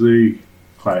 Is he?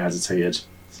 Claire hesitated.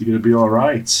 Is he going to be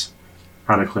alright?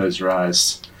 Hannah closed her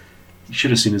eyes. You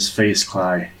should have seen his face,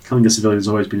 Clay. Killing a civilian has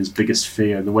always been his biggest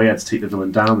fear, and the way I had to take the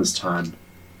villain down this time.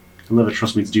 He'll never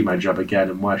trust me to do my job again,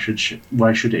 and why should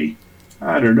he?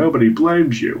 Hannah, nobody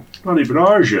blames you. Not even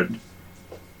Arjun.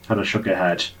 Hannah shook her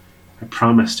head. I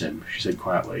promised him, she said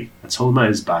quietly. I told him at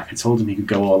his back. I told him he could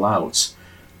go all out.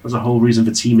 That's the whole reason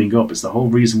for teaming up. It's the whole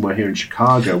reason we're here in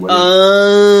Chicago.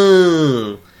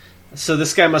 Oh. So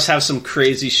this guy must have some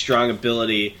crazy strong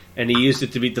ability, and he used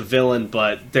it to beat the villain,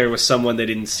 but there was someone they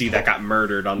didn't see that got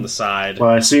murdered on the side. Well,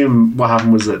 I assume what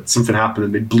happened was that something happened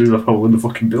and they blew the hole in the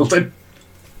fucking building.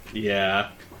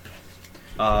 Yeah.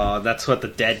 That's what the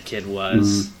dead kid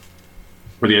was.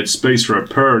 But he had space for her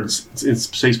parents.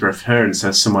 Space for her parents,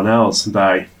 says someone else, and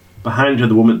behind her,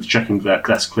 the woman at the checking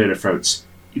desk cleared her throat.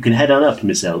 You can head on up,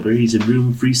 Miss Elber. He's in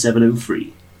room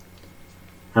 3703.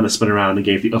 Hannah spun around and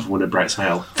gave the other one a bright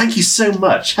smile. Thank you so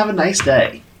much. Have a nice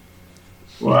day.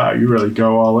 Wow, you really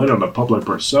go all in on the public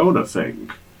persona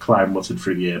thing, Clive muttered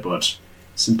through the earbud.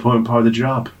 It's an important part of the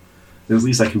job. There's the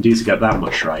least I can do to get that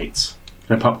much right.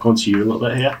 Can I popcorn to you a little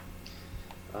bit here?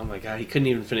 Oh my god, he couldn't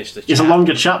even finish the chapter. It's a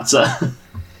longer chapter.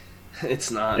 It's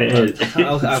not. It is.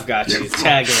 I've got you.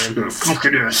 Tag in.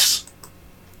 Fucking is.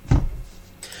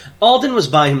 Alden was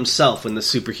by himself when the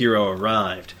superhero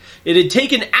arrived. It had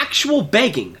taken actual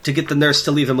begging to get the nurse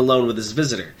to leave him alone with his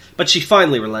visitor, but she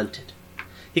finally relented.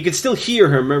 He could still hear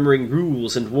her murmuring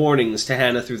rules and warnings to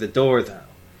Hannah through the door, though.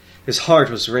 His heart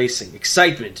was racing,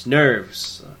 excitement,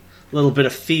 nerves, a little bit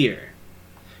of fear.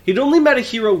 He'd only met a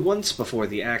hero once before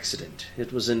the accident.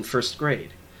 It was in first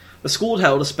grade. The school had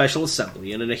held a special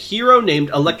assembly, and a hero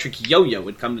named Electric Yo-Yo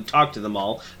had come to talk to them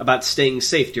all about staying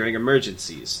safe during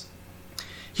emergencies.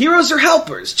 Heroes are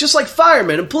helpers, just like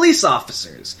firemen and police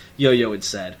officers, Yo-Yo had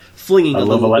said, flinging a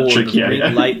little orb of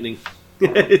green lightning.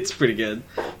 It's pretty good.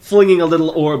 Flinging a little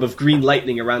orb of green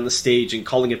lightning around the stage and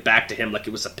calling it back to him like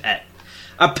it was a pet.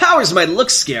 Our powers might look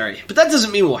scary, but that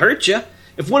doesn't mean we'll hurt you.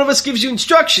 If one of us gives you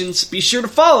instructions, be sure to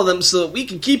follow them so that we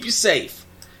can keep you safe.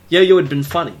 Yo-Yo had been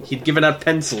funny. He'd given out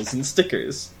pencils and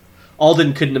stickers.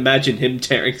 Alden couldn't imagine him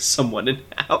tearing someone in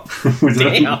half.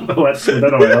 Damn. I don't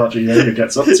know what Yo-Yo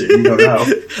gets up to. You don't know.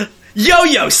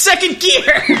 Yo-Yo, second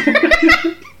gear!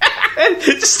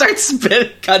 Just starts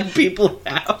cutting people in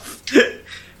half.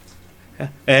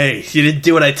 Hey, you didn't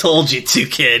do what I told you to,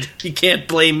 kid. You can't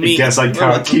blame me. I guess I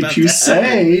can't keep you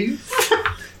safe.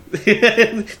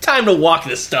 Time to walk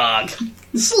this dog.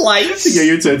 Slice.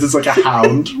 Yo-Yo turns into like a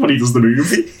hound when he does the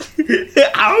move.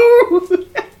 Ow!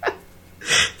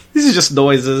 These are just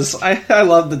noises. I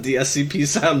love the SCP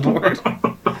soundboard.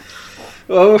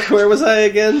 Oh, where was I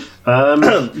again?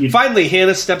 Finally,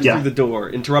 Hannah stepped through the door,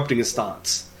 interrupting his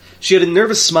thoughts. She had a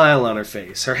nervous smile on her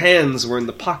face. Her hands were in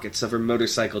the pockets of her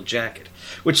motorcycle jacket,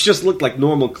 which just looked like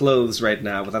normal clothes right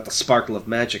now without the sparkle of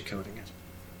magic coating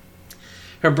it.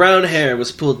 Her brown hair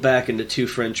was pulled back into 2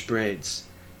 French braids.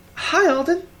 "Hi,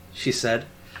 Alden," she said.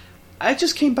 "I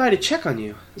just came by to check on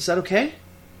you. Is that okay?"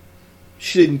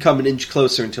 She didn't come an inch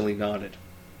closer until he nodded.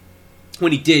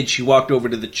 When he did, she walked over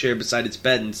to the chair beside his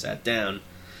bed and sat down.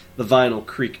 The vinyl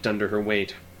creaked under her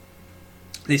weight.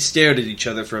 They stared at each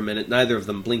other for a minute, neither of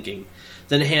them blinking.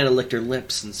 Then Hannah licked her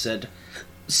lips and said,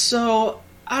 "So,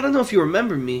 I don't know if you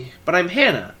remember me, but I'm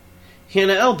Hannah.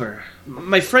 Hannah Elber.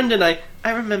 My friend and I—"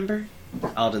 "I remember,"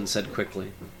 Alden said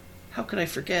quickly. "How could I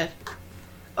forget?"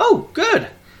 "Oh, good.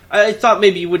 I thought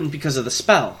maybe you wouldn't because of the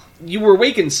spell. You were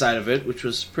awake inside of it, which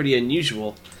was pretty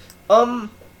unusual.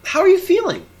 How are you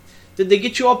feeling? Did they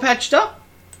get you all patched up?"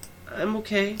 "I'm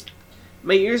okay.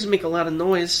 My ears make a lot of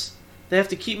noise. They have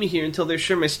to keep me here until they're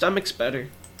sure my stomach's better."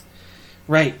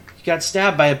 "Right. You got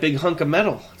stabbed by a big hunk of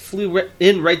metal. It flew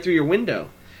in right through your window.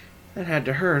 That had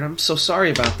to hurt. I'm so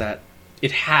sorry about that."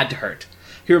 It had to hurt.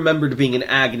 He remembered being in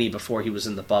agony before he was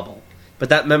in the bubble. But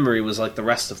that memory was like the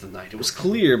rest of the night. It was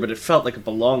clear, but it felt like it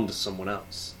belonged to someone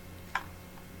else.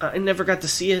 "I never got to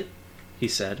see it," he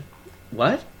said.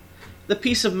 "What?" "The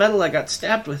piece of metal I got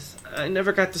stabbed with. I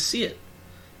never got to see it.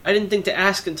 I didn't think to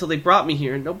ask until they brought me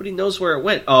here, and nobody knows where it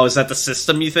went." "Oh, is that the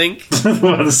system, you think?"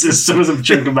 The system was a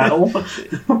chunk of metal.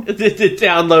 It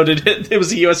downloaded it. It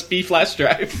was a USB flash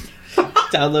drive.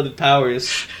 Downloaded powers.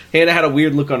 Hannah had a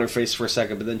weird look on her face for a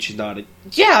second, but then she nodded.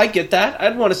 "Yeah, I get that.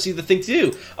 I'd want to see the thing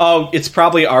too." "Oh, it's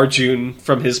probably Arjun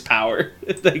from his power."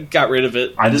 They got rid of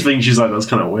it. I just think she's like, "That's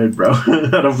kind of weird, bro."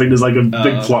 I don't think there's like a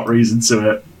big plot reason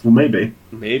to it. Well, maybe.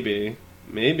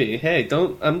 Maybe. Hey,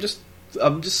 don't... I'm just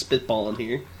spitballing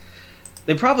here.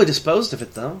 They probably disposed of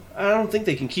it, though. I don't think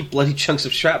they can keep bloody chunks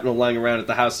of shrapnel lying around at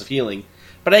the House of Healing.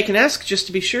 But I can ask just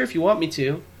to be sure if you want me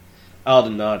to.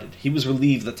 Alden nodded. He was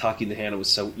relieved that talking to Hannah was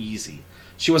so easy.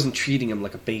 She wasn't treating him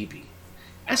like a baby.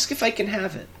 "Ask if I can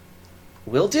have it."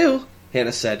 "Will do,"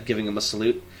 Hannah said, giving him a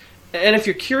salute. "And if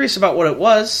you're curious about what it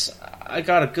was, I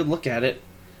got a good look at it.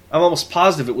 I'm almost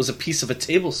positive it was a piece of a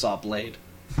table saw blade."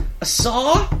 "A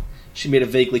saw?" She made a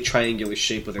vaguely triangular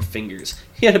shape with her fingers.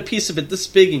 "You had a piece of it this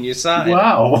big in your side."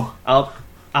 Wow.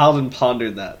 Alden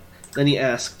pondered that. Then he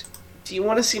asked, "Do you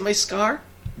want to see my scar?"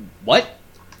 "What?"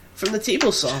 "From the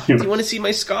table saw. Do you want to see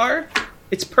my scar?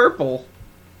 It's purple."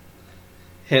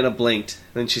 Hannah blinked,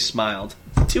 then she smiled.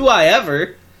 "Do I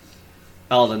ever?"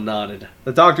 Alden nodded.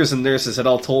 The doctors and nurses had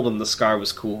all told him the scar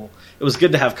was cool. It was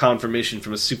good to have confirmation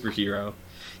from a superhero.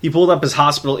 He pulled up his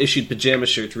hospital-issued pajama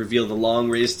shirt to reveal the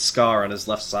long raised scar on his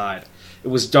left side. It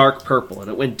was dark purple, and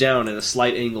it went down at a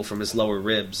slight angle from his lower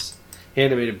ribs.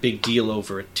 Hannah made a big deal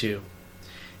over it, too.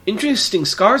 "Interesting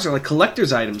scars are like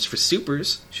collector's items for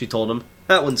supers," she told him.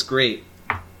 "That one's great."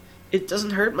 "It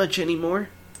doesn't hurt much anymore."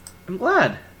 "I'm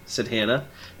glad," said Hannah.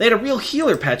 "They had a real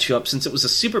healer patch you up since it was a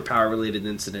superpower-related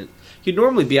incident. You'd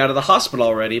normally be out of the hospital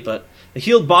already, but a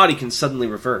healed body can suddenly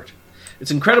revert. It's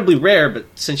incredibly rare, but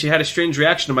since you had a strange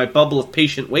reaction to my bubble of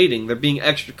patient waiting, they're being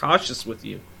extra cautious with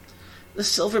you." "The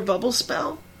silver bubble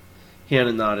spell?"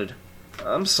 Hannah nodded.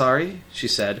 "I'm sorry," she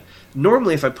said.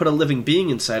 "Normally if I put a living being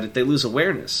inside it, they lose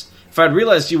awareness. If I'd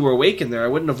realized you were awake in there, I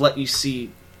wouldn't have let you see...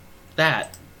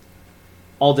 that."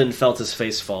 Alden felt his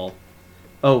face fall.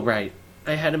 "Oh, right.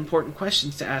 I had important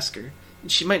questions to ask her,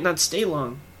 and she might not stay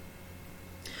long."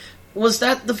 "Was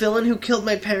that the villain who killed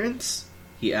my parents?"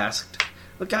 he asked.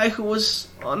 "The guy who was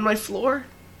on my floor?"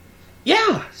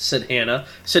 "Yeah," said Hannah,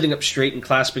 sitting up straight and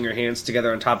clasping her hands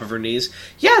together on top of her knees.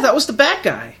 "Yeah, that was the bad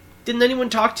guy. Didn't anyone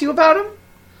talk to you about him?"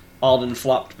 Alden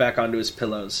flopped back onto his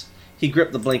pillows. He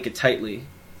gripped the blanket tightly.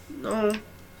 "No.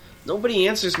 Nobody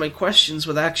answers my questions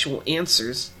with actual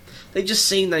answers. They just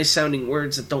say nice-sounding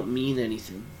words that don't mean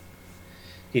anything."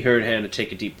 He heard Hannah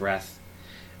take a deep breath.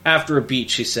 After a beat,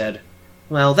 she said,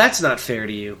 "Well, that's not fair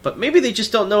to you, but maybe they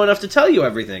just don't know enough to tell you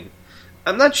everything.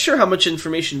 I'm not sure how much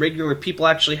information regular people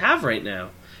actually have right now.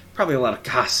 Probably a lot of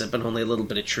gossip and only a little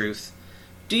bit of truth.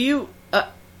 Do you...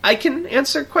 I can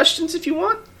answer questions if you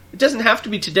want. It doesn't have to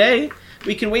be today.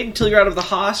 We can wait until you're out of the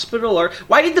hospital, or...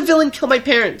 Why did the villain kill my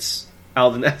parents?"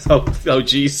 Alden asked. Oh,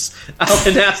 jeez.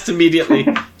 Alden asked immediately,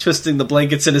 twisting the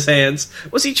blankets in his hands.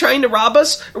 "Was he trying to rob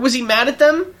us, or was he mad at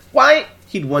them? Why?"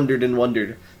 He'd wondered and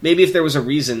wondered. Maybe if there was a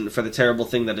reason for the terrible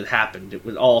thing that had happened, it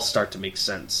would all start to make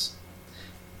sense.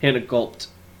 Hannah gulped.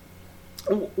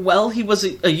 "Well, he was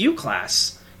a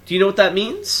U-class. Do you know what that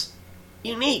means?"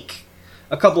 "Unique."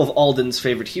 A couple of Alden's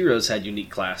favorite heroes had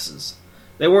unique classes.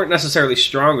 They weren't necessarily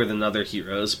stronger than other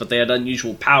heroes, but they had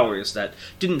unusual powers that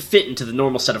didn't fit into the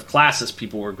normal set of classes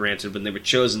people were granted when they were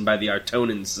chosen by the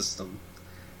Artonin system.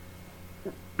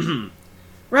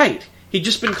 Right. He'd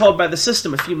just been called by the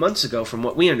system a few months ago, from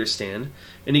what we understand,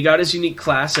 and he got his unique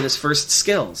class and his first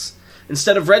skills.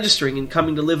 Instead of registering and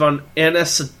coming to live on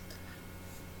Anesidora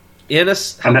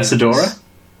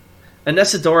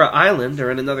Island,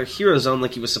 or in another hero zone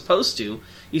like he was supposed to,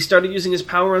 he started using his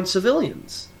power on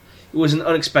civilians. It was an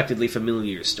unexpectedly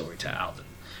familiar story to Alden.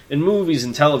 In movies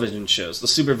and television shows, the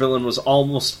supervillain was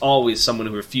almost always someone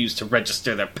who refused to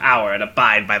register their power and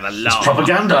abide by the law. It's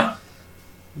propaganda.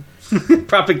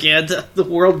 Propaganda, the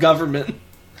world government.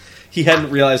 He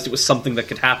hadn't realized it was something that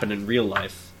could happen in real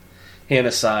life.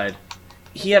 Hannah sighed.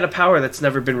 He had a power that's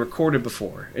never been recorded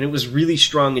before, and it was really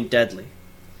strong and deadly.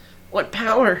 What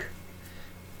power?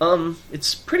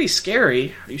 It's pretty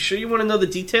scary. Are you sure you want to know the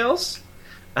details?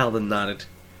 Alden nodded.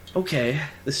 Okay,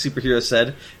 the superhero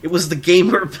said. It was the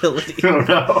gamer ability. Oh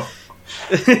no.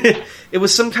 It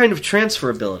was some kind of transfer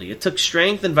ability. It took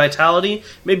strength and vitality,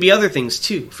 maybe other things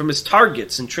too, from his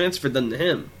targets and transferred them to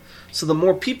him. So the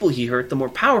more people he hurt, the more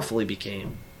powerful he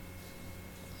became.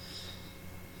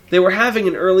 They were having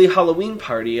an early Halloween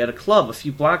party at a club a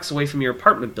few blocks away from your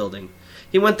apartment building.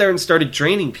 He went there and started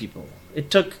draining people. It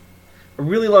took a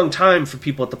really long time for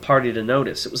people at the party to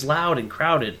notice. It was loud and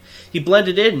crowded. He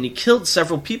blended in and he killed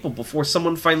several people before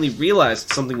someone finally realized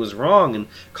something was wrong and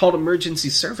called emergency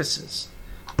services.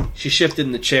 She shifted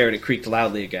in the chair and it creaked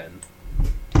loudly again.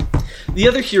 The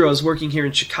other heroes working here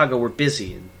in Chicago were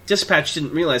busy, and Dispatch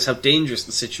didn't realize how dangerous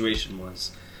the situation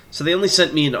was. So they only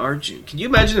sent me and Arjun. Can you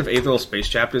imagine if Aetherol Space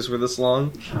chapters were this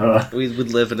long? We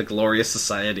would live in a glorious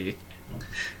society.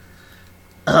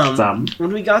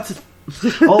 When we got to...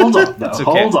 Hold on, though. Okay.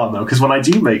 Hold on, though, because when I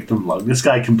do make them long, this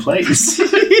guy complains.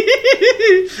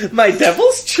 My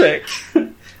devil's trick.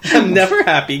 I'm never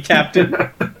happy, Captain.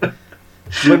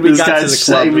 When we this got guy's to the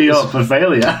setting club, me up for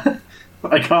failure.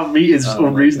 I can't meet his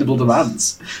unreasonable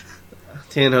demands.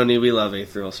 Tanhoney, we love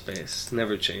Aetheral Space.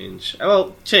 Never change.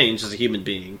 Well, change as a human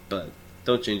being, but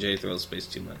don't change Aetheral Space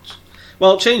too much.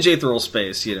 Well, change Aetheral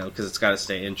Space, because it's got to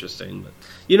stay interesting, but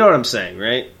you know what I'm saying,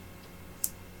 right?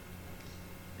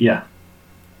 Yeah.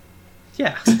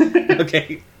 Yeah.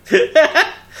 Okay.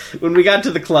 When we got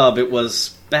to the club, it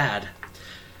was bad.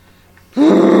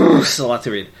 Still a lot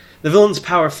to read. The villain's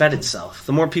power fed itself.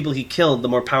 The more people he killed, the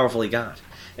more powerful he got.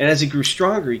 And as he grew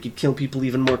stronger, he could kill people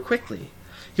even more quickly.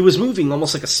 He was moving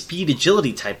almost like a speed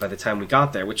agility type by the time we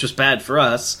got there, which was bad for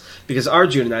us, because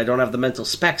Arjun and I don't have the mental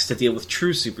specs to deal with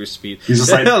true super speed. He's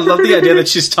just like... I love the idea that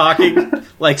she's talking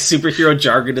like superhero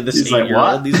jargon to this 8-year-old.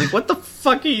 Like, He's like, what the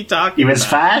fuck are you talking about? He was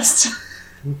fast?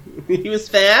 He was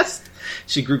fast?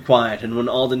 She grew quiet, and when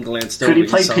Alden glanced over... Could he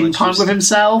play ping-pong with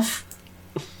himself?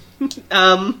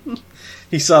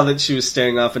 He saw that she was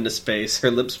staring off into space,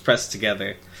 her lips pressed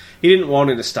together. He didn't want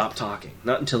her to stop talking,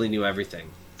 not until he knew everything.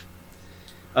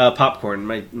 Popcorn,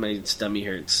 my stomach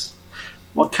hurts.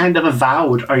 What kind of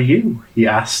avowed are you? He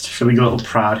asked, feeling a little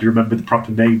proud he remembered the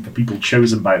proper name for people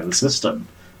chosen by the system.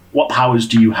 What powers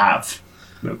do you have?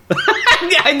 No.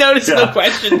 Yeah, I noticed no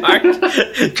question mark.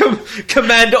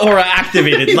 Command aura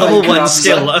activated. Level 1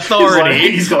 skill.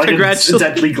 Authority. He's got a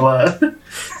deadly glare.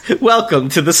 Welcome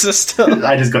to the system.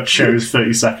 I just got chose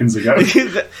 30 seconds ago.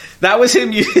 That was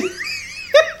him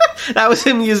that was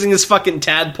him using his fucking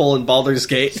tadpole in Baldur's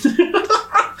Gate.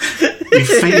 You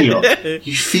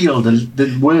feel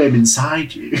the worm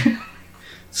inside you.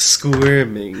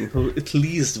 Squirming,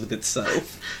 pleased with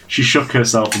itself. She shook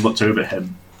herself and looked over at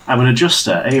him. I'm an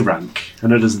adjuster, A rank. I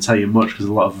know it doesn't tell you much because there's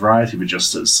a lot of variety of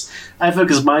adjusters. I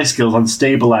focus my skills on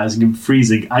stabilising and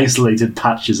freezing isolated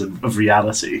patches of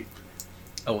reality.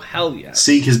 Oh, hell yes.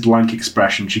 Seeing his blank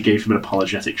expression, she gave him an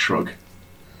apologetic shrug.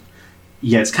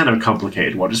 Yeah, it's kind of a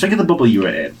complicated one. Just think of the bubble you were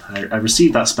in. I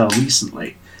received that spell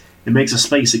recently. It makes a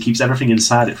space that keeps everything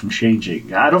inside it from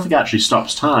changing. I don't think it actually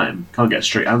stops time. Can't get a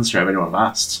straight answer if anyone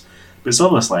asks. But it's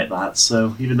almost like that,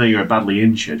 so even though you're badly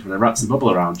injured, when it wraps the bubble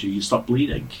around you, you stop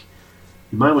bleeding.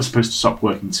 Your mind was supposed to stop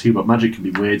working too, but magic can be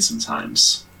weird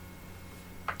sometimes.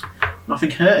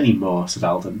 Nothing hurt anymore, said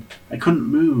Alden. I couldn't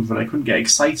move, and I couldn't get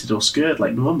excited or scared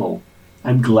like normal.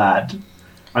 I'm glad.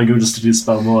 I'm going to study the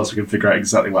spell more so we can figure out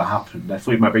exactly what happened. I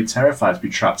thought you might be terrified to be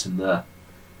trapped in there.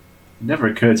 It never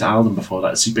occurred to Alden before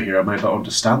that a superhero might not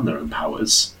understand their own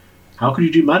powers. How could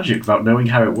you do magic without knowing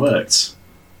how it worked?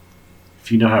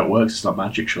 If you know how it works, it's not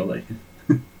magic, surely.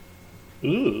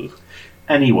 Ooh.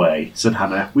 Anyway, said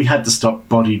Hannah, we had to stop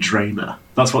Body Drainer.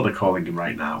 That's what they're calling him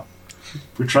right now.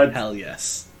 We tried... Hell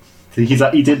yes. He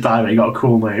did die, but he got a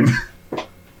cool name.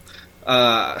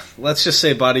 Let's just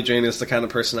say Body Drainer is the kind of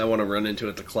person I want to run into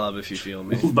at the club, if you feel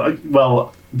me.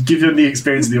 Well, given the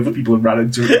experience of the other people who ran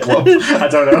into at the club, I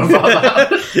don't know about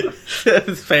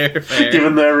that. Fair.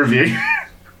 Given their review.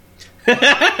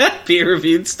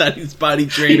 Peer-reviewed studies body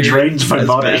trainer. He drained my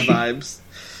body. Bad vibes.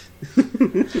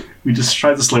 We just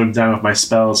tried to slow him down with my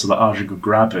spells so that Arjun could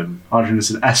grab him. Arjun is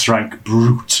an S-rank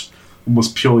brute,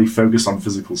 almost purely focused on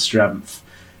physical strength.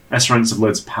 S-ranks have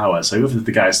loads of power, so even if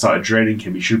the guy started draining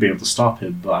him, he should be able to stop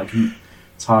him, but I couldn't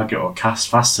target or cast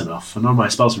fast enough, and none of my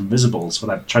spells were invisible, so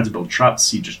when I tried to build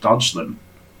traps, he just dodged them.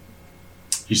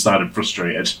 He started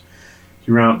frustrated.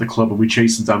 He ran out the club and we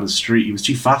chased him down the street. He was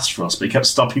too fast for us, but he kept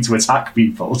stopping to attack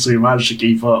people, so we managed to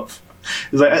keep up.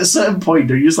 It was like, at a certain point,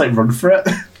 don't you just run for it?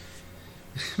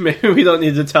 Maybe we don't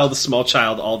need to tell the small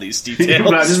child all these details.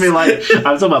 But I just mean, I'm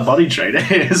talking about body training.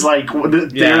 It's the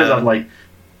theory is, I'm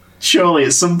surely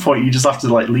at some point you just have to,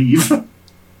 leave.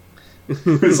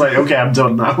 It's okay, I'm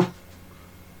done now.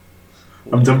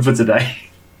 I'm done for today.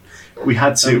 We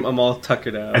had to... I'm all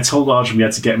tuckered out. I told Arjun we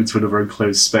had to get him into another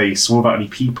enclosed space. What about any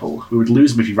people? We would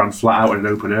lose him if he ran flat out in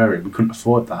an open area. We couldn't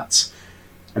afford that.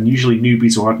 And usually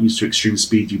newbies who aren't used to extreme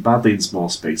speed do badly in small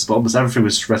space, but almost everything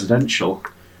was residential.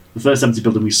 The first empty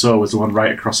building we saw was the one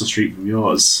right across the street from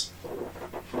yours.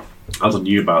 Alden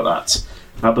knew about that.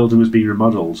 That building was being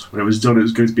remodelled. When it was done, it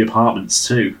was going to be apartments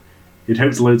too. He'd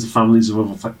hoped loads of families of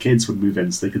other kids would move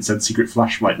in so they could send secret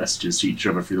flashlight messages to each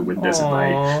other through the windows at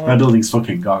night. That building's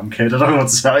fucking gone, kid. I don't know what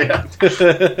to tell you.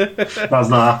 That's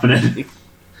not happening.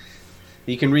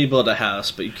 You can rebuild a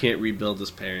house, but you can't rebuild his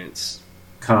parents.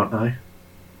 Can't I?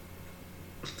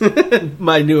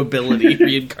 My new ability,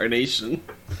 reincarnation.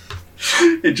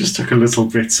 It just took a little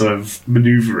bit of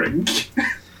manoeuvring.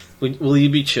 Will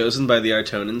you be chosen by the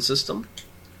Artonin system?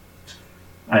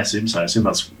 I assume so. I assume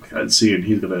that's soon.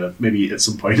 He's gonna maybe at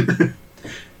some point.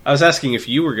 I was asking if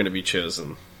you were going to be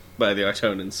chosen by the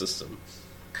Artonin system.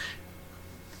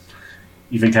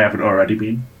 You think I haven't already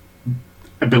been?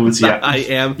 Ability. I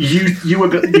am.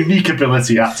 Unique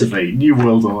ability activate. New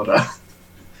world order.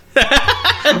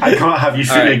 I can't have you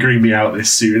figuring me out this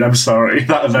soon. I'm sorry.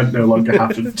 That event no longer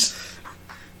happened.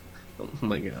 Oh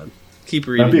my god. Keep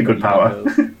reading. That'd be a good power.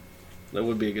 That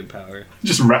would be a good power.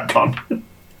 Just retcon.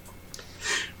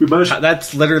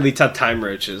 That's literally time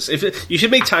roaches. You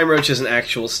should make time roaches an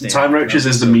actual stand. Time roaches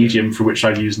is the medium for which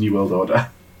I'd use New World Order.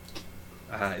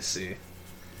 I see.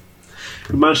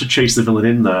 We managed to chase the villain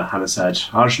in there, Hannah said.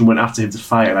 Arjun went after him to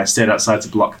fight, and I stayed outside to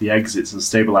block the exits and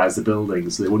stabilise the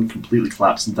buildings so they wouldn't completely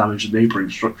collapse and damage the neighbouring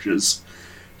structures.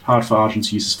 It's hard for Arjun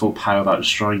to use his full power without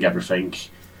destroying everything.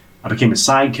 I became a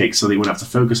sidekick so they wouldn't have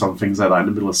to focus on things like that in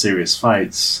the middle of serious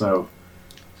fights, so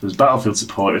as battlefield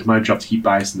support, it was my job to keep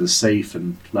Bison safe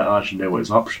and let Arjun know what his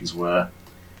options were.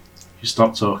 She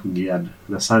stopped talking again,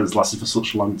 and the silence lasted for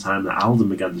such a long time that Alden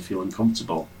began to feel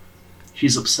uncomfortable.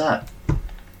 She's upset.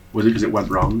 Was it because it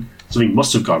went wrong? Something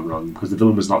must have gone wrong, because the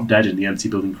villain was not dead in the empty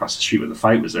building across the street when the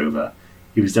fight was over.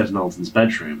 He was dead in Alden's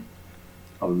bedroom.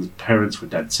 Alden's parents were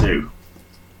dead too.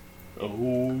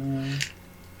 Oh.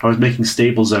 I was making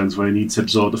stable zones where I need to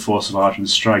absorb the force of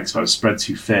Arjun's strikes, but I was spread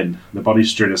too thin. And the body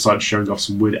strainer started showing off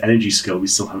some weird energy skill we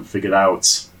still haven't figured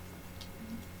out.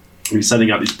 He was sending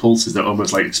out these pulses that were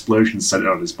almost like explosions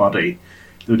centered on his body.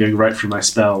 They were going right through my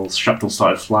spells. Shrapnel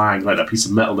started flying like that piece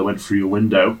of metal that went through your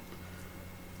window.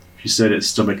 She stared at his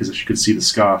stomach as if she could see the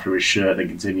scar through his shirt, then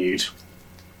continued.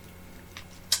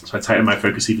 So I tightened my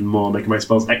focus even more, making my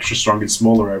spells extra strong in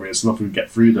smaller areas so nothing would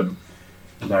get through them.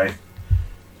 And I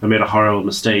made a horrible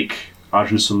mistake.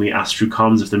 Arjun suddenly asked through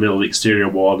comms if the middle of the exterior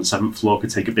wall on the 7th floor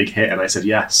could take a big hit, and I said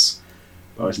yes.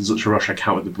 But I was in such a rush I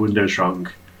counted the windows wrong.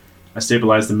 I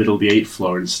stabilised the middle of the 8th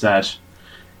floor instead.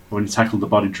 When he tackled the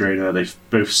body drainer, they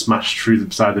both smashed through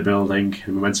the side of the building,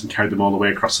 and momentum carried them all the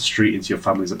way across the street into your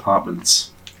family's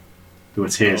apartments. There were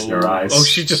tears in her eyes. Oh,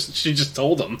 she just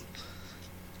told him.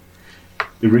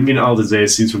 The ringing in Alden's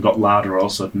ears seemed to have got louder all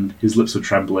of a sudden. His lips were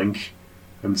trembling.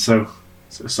 I'm so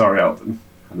sorry, Alden,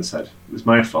 Hannah said. It was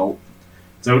my fault.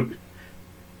 You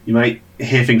might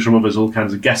hear things from others, all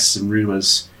kinds of guesses and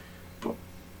rumours, but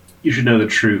you should know the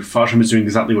truth. Arjun was doing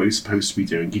exactly what he was supposed to be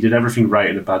doing. He did everything right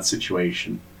in a bad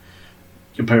situation.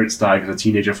 Your parents died because a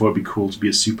teenager thought it'd be cool to be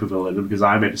a supervillain, and because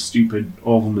I made a stupid,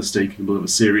 awful mistake in the middle of a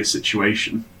serious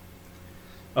situation.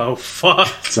 Oh, fuck.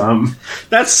 Damn.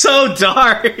 That's so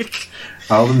dark.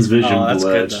 Alden's vision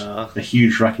blurred. A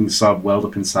huge wrecking sob welled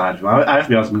up inside him. I have to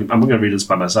be honest, I'm going to read this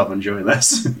by myself. I'm enjoying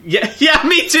this. Yeah,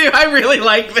 me too. I really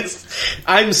like this.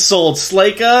 I'm sold.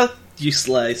 Slaka, you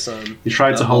slay, son. He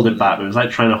tried to hold it back, but it was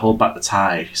like trying to hold back the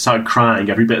tide. He started crying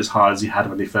every bit as hard as he had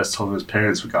when they first told him his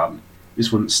parents were gone. This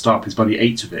wouldn't stop. His body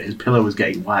ached with it. His pillow was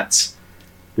getting wet.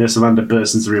 Nurse Amanda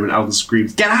burst into the room and Alden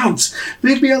screamed, "Get out!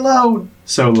 Leave me alone!"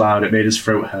 So loud it made his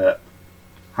throat hurt.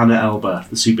 Hannah Elba,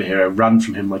 the superhero, ran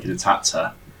from him like it attacked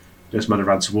her. Nurse Amanda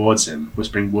ran towards him,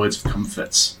 whispering words of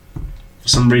comfort. For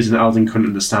some reason, Alden couldn't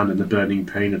understand in the burning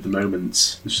pain of the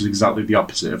moment. This was exactly the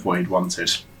opposite of what he'd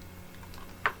wanted.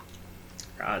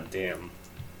 God damn.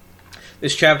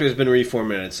 This chapter has been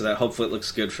reformatted, so that hopefully it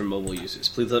looks good for mobile users.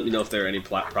 Please let me know if there are any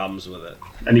plot problems with it.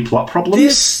 Any plot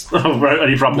problems? Oh, right,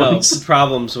 any problems? No,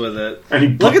 problems with it. Any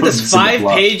Look at this, 5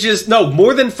 pages. No,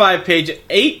 more than 5 pages.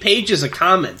 8 pages of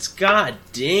comments. God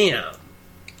damn.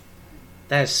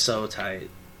 That is so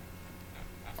tight.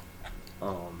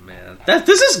 Oh, man.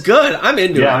 This is good. I'm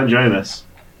into it. Yeah, I'm enjoying this.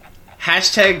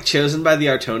 Hashtag chosen by the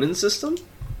Artonin system?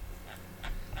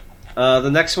 The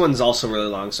next one's also really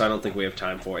long, so I don't think we have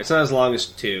time for it. It's not as long as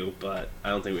 2, but I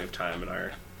don't think we have time in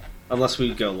our... Unless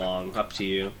we go long. Up to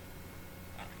you.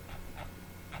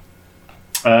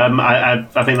 I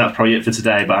think that's probably it for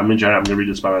today, but I'm enjoying it. I'm going to read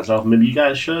this by myself. Maybe you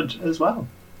guys should as well.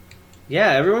 Yeah,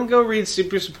 everyone go read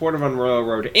Super Supportive on Royal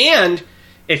Road. And,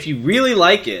 if you really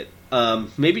like it,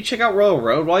 maybe check out Royal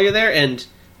Road while you're there, and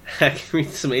read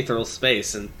some Aetheral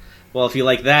Space. And, well, if you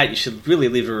like that, you should really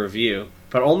leave a review.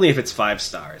 But only if it's 5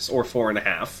 stars, or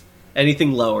 4.5.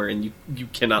 Anything lower, and you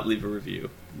cannot leave a review,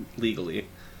 legally.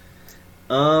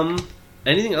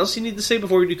 Anything else you need to say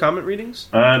before we do comment readings?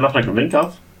 Nothing I can think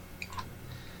of.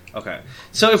 Okay.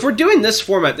 So if we're doing this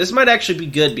format, this might actually be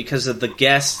good because of the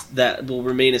guest that will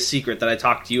remain a secret that I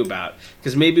talked to you about.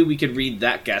 Because maybe we could read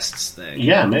that guest's thing.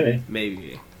 Yeah,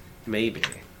 maybe. Maybe.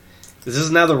 This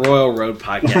is now the Royal Road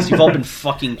podcast. You've all been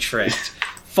fucking tricked.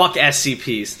 Fuck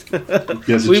SCPs.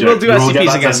 Yes, we will do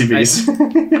SCPs again.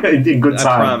 SCPs. In good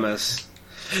time. I promise.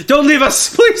 Don't leave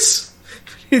us, please!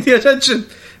 We need the attention.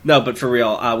 No, but for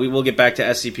real, we will get back to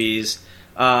SCPs.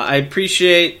 I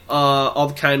appreciate all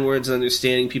the kind words and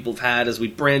understanding people have had as we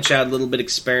branch out a little bit,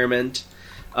 experiment.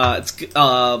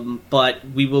 But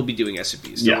we will be doing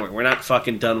SCPs. Don't worry. We're not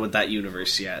fucking done with that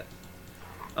universe yet.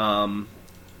 I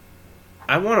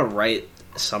want to write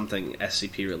something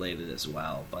SCP related as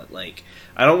well, but like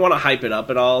I don't want to hype it up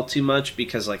at all too much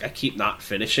because like I keep not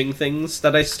finishing things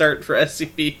that I start for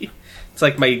SCP. It's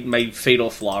like my fatal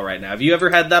flaw right now. Have you ever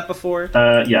had that before?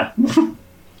 Yeah.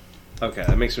 Okay,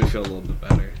 that makes me feel a little bit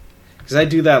better because I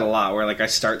do that a lot where like I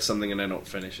start something and I don't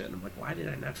finish it and I'm like, why did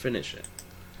I not finish it?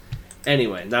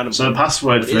 Anyway, not important. So the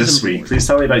password for this week, please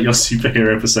tell me about your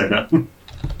superhero persona.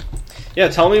 Yeah,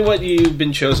 tell me what you've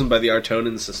been chosen by the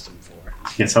Artonin system for.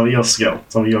 Yeah, tell me your skill.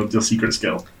 Tell me your secret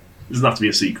skill. It doesn't have to be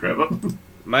a secret, but...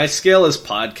 My skill is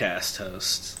podcast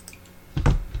host.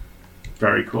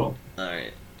 Very cool.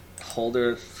 Alright.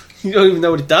 Holder. You don't even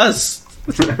know what it does.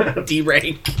 D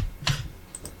rank.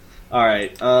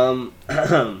 Alright,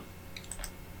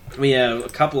 we have a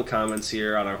couple of comments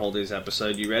here on our Holders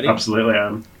episode. You ready? Absolutely, I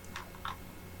am.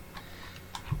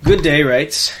 Good Day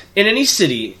writes, in any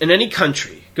city, in any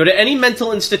country, go to any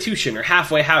mental institution or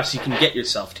halfway house you can get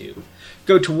yourself to.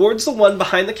 Go towards the one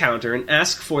behind the counter and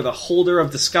ask for the Holder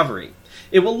of Discovery.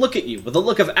 It will look at you with a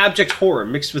look of abject horror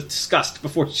mixed with disgust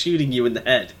before shooting you in the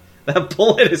head. That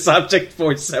bullet is Object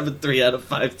 473 out of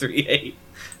 538.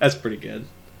 That's pretty good.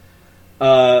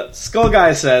 Skull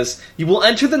Guy says, you will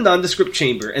enter the nondescript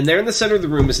chamber, and there in the center of the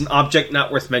room is an object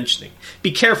not worth mentioning. Be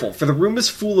careful, for the room is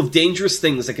full of dangerous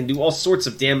things that can do all sorts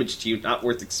of damage to you not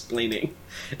worth explaining.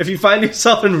 If you find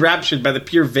yourself enraptured by the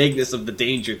pure vagueness of the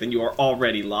danger, then you are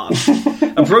already lost.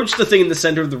 Approach the thing in the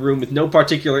center of the room with no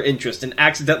particular interest and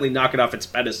accidentally knock it off its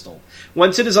pedestal.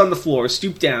 Once it is on the floor,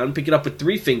 stoop down, pick it up with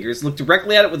 3 fingers, look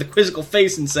directly at it with a quizzical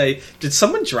face and say, did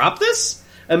someone drop this?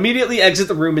 Immediately exit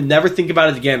the room and never think about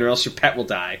it again or else your pet will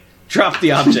die. Drop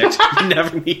the object. You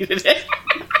never needed it.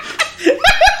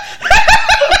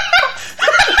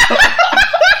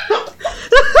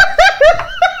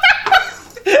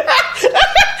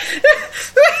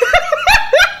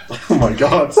 Oh my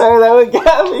god. Sorry, that one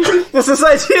got me. This is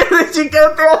idea that you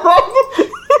go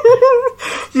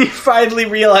through. You finally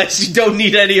realize you don't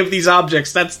need any of these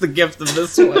objects. That's the gift of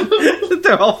this one.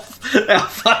 They all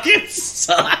fucking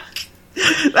suck.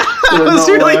 That was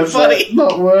really funny.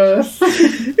 Not worth.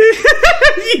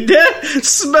 You did,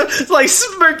 like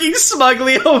smirking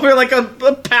smugly over like a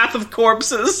path of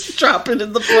corpses, dropping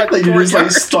in the front. Like you just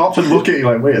like stop and look at you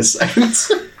like, wait a second.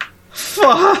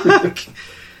 Fuck,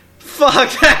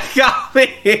 that got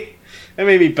me. That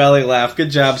made me belly laugh.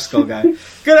 Good job, Skull Guy.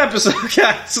 Good episode,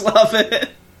 guys. Love it.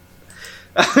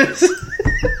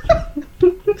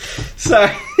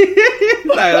 Sorry,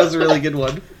 that was a really good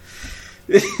one.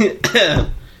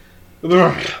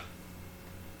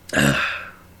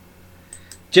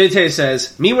 JT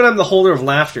says, me when I'm the holder of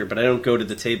laughter, but I don't go to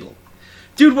the table.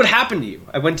 Dude, what happened to you?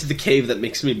 I went to the cave that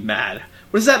makes me mad.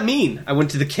 What does that mean? I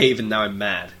went to the cave and now I'm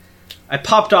mad. I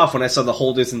popped off when I saw the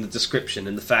holders in the description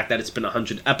and the fact that it's been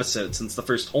 100 episodes since the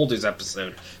first holders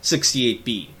episode,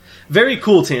 68B. Very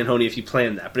cool, Tanhoney, if you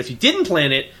planned that. But if you didn't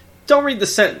plan it, don't read the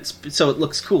sentence so it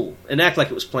looks cool, and act like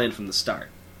it was planned from the start.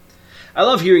 I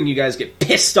love hearing you guys get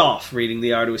pissed off reading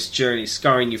The Arduous Journey,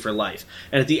 scarring you for life,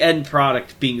 and at the end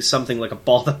product being something like a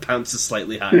ball that bounces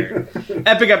slightly higher.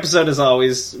 Epic episode as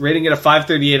always, rating it a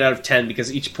 5.38 out of 10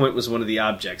 because each point was one of the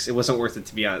objects. It wasn't worth it,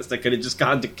 to be honest. I could have just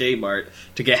gone to Kmart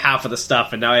to get half of the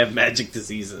stuff, and now I have magic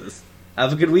diseases.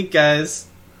 Have a good week, guys.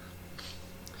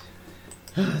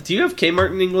 Do you have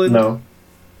Kmart in England? No.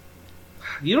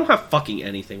 You don't have fucking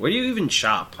anything. Where do you even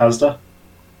shop? Asda?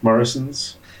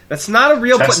 Morrison's? That's not a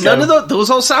real place. None of those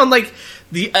all sound like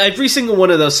every single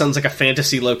one of those sounds like a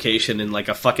fantasy location in like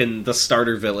a fucking the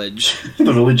starter village.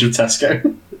 The village of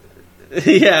Tesco.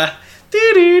 Yeah.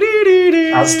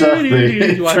 Asda,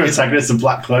 the protagonist of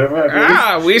Black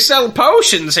Clover. We sell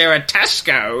potions here at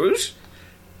Tesco's.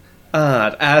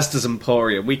 At Asda's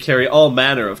Emporium, we carry all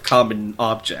manner of common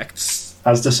objects.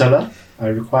 Asda seller, I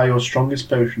require your strongest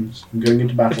potions. I'm going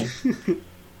into battle.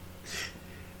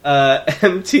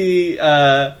 MT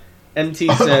says...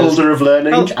 Holder of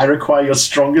learning, I require your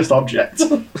strongest object.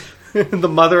 The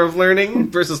mother of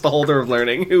learning versus the holder of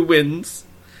learning. Who wins?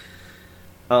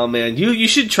 Oh man, you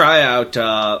should try out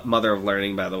Mother of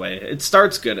Learning, by the way. It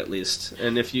starts good, at least.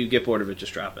 And if you get bored of it,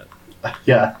 just drop it.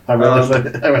 Yeah, I will.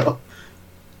 I will.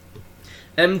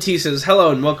 MT says, hello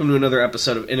and welcome to another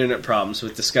episode of Internet Problems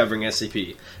with Discovering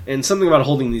SCP. And something about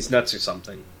holding these nuts or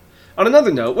something. On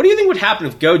another note, what do you think would happen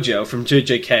if Gojo from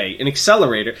JJK, an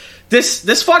accelerator...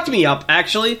 This fucked me up,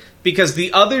 actually, because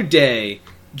the other day,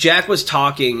 Jack was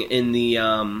talking in the,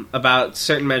 about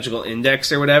certain magical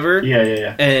index or whatever.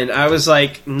 Yeah. And I was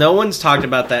like, no one's talked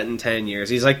about that in 10 years.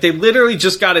 He's like, they literally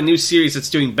just got a new series that's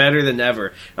doing better than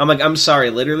ever. I'm like, I'm sorry,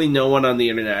 literally no one on the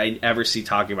internet I ever see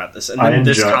talking about this. And then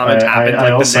this comment happened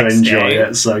I also the next enjoy day.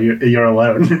 It, so you're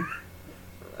alone.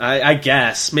 I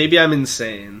guess. Maybe I'm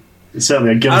insane. It's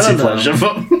certainly a guilty pleasure.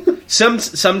 But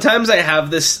sometimes I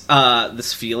have this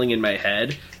this feeling in my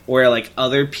head where like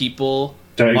other people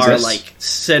are like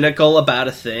cynical about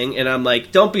a thing, and I'm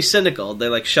like, don't be cynical. They're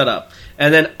like, shut up.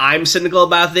 And then I'm cynical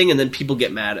about a thing, and then people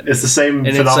get mad at me. It's the same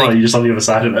phenomenon. Like, you're just on the other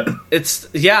side of it.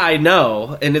 I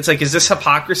know, and it's like, is this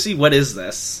hypocrisy? What is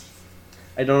this?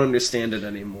 I don't understand it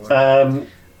anymore. Well,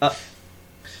 from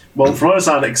what I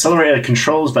understand, accelerator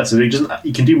controls better.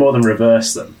 He can do more than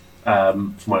reverse them.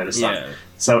 From what I understand. Yeah.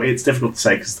 So it's difficult to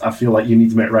say because I feel like you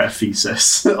need to write a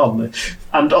thesis on the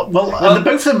and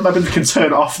both of them I can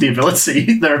turn off their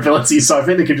ability. So I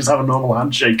think they could just have a normal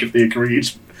handshake if they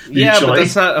agreed. Yeah, but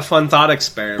that's not a fun thought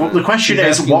experiment. Well, the question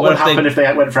is, what would happen if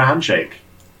they went for a handshake?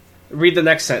 Read the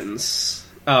next sentence.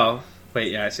 Oh,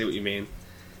 wait, yeah, I see what you mean.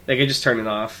 They could just turn it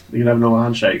off. You can have a normal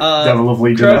handshake. They have a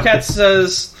lovely dinner. Crowcat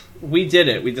says, we did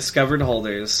it. We discovered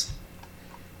holders.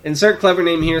 Insert clever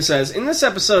name here says, in this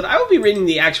episode, I will be reading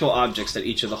the actual objects that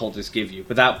each of the holders give you,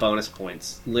 without bonus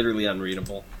points. Literally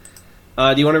unreadable.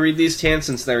 Do you want to read these, Tan,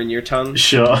 since they're in your tongue?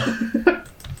 Sure.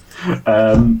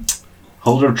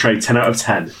 Holder of tray, 10 out of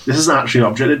 10. This is actually an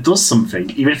object that does something,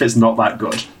 even if it's not that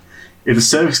good. If the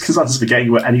circumstances for getting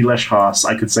you were any less harsh,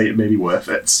 I could say it may be worth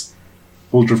it.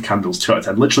 Holder of candles, 2 out of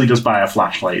 10. Literally just buy a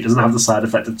flashlight. It doesn't have the side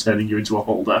effect of turning you into a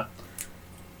holder.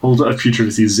 Holder of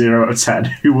futurity, 0 out of 10.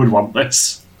 Who would want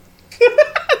this?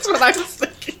 That's what I was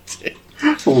thinking too.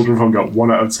 Holder of hunger,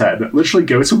 1 out of 10. Literally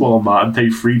go to Walmart and pay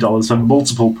 $3 for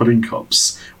multiple pudding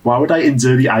cups. Why would I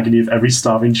endure the agony of every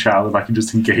starving child if I can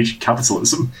just engage in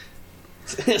capitalism?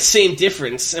 Same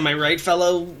difference. Am I right,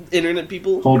 fellow internet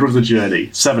people? Holder of the journey,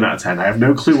 7 out of 10. I have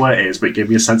no clue what it is, but it gave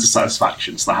me a sense of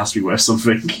satisfaction, so that has to be worth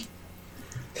something.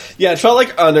 Yeah, it felt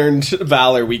like unearned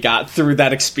valor we got through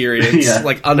that experience. Yeah.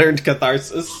 Like unearned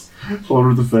catharsis. Holder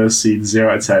of the first scene, 0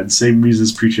 out of 10. Same reason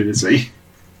as Pre-Trinity.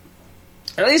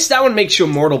 At least that one makes you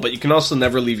immortal, but you can also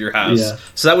never leave your house. Yeah.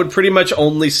 So that would pretty much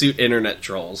only suit internet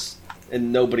trolls.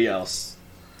 And nobody else.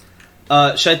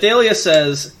 Shidalia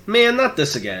says, man, not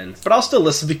this again. But I'll still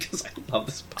listen because I love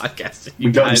this podcast.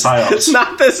 We got It's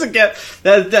not this again.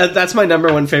 That's my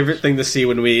number one favorite thing to see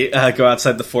when we go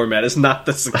outside the format, is not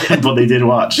this again. But they did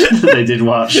watch. They did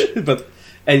watch.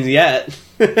 And yet,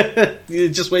 you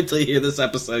just wait till you hear this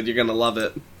episode. You're going to love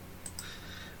it.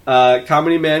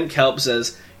 Comedy Man Kelp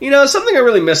says, something I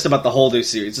really missed about the Holder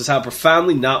series is how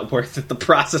profoundly not worth it the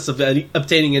process of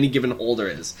obtaining any given holder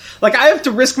is. Like, I have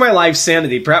to risk my life's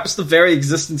sanity, perhaps the very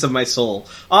existence of my soul,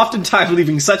 oftentimes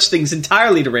leaving such things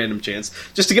entirely to random chance,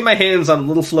 just to get my hands on a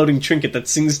little floating trinket that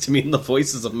sings to me in the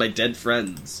voices of my dead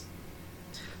friends.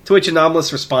 To which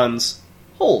Anomalous responds,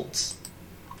 holds.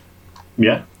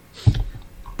 Yeah.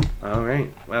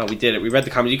 Alright. Wow, we did it. We read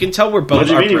the comment. You can tell we're both... What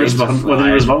do you mean what did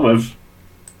he respond with?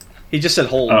 He just said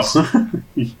holds. Oh.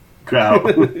 out.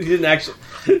 He didn't actually.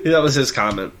 That was his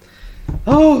comment.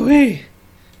 Oh,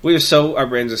 our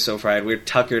brains are so fried. We're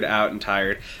tuckered out and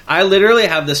tired. I literally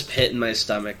have this pit in my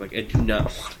stomach. Like, I do not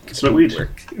want to go to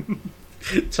work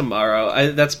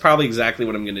tomorrow. That's probably exactly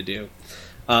what I'm going to do.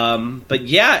 But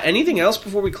yeah, anything else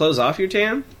before we close off here,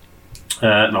 Tan?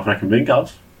 Nothing I can think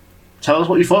of. Tell us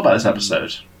what you thought about this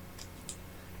episode.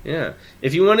 Yeah.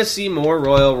 If you want to see more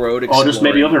Royal Road exploring, or just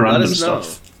maybe other random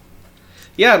stuff.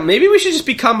 Yeah, maybe we should just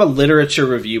become a literature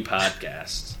review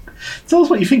podcast. Tell us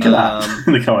what you think of that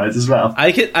in the comments as well.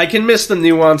 I can miss the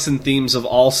nuance and themes of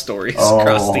all stories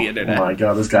across the internet. Oh my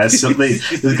god, this guy's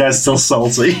still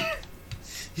salty.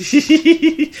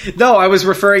 No, I was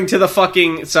referring to the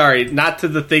fucking... Sorry, not to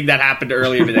the thing that happened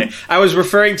earlier today. I was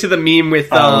referring to the meme with...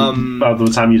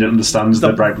 the time you didn't understand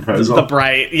the Bright proposal. The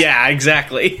Bright, yeah,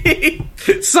 exactly.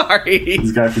 Sorry.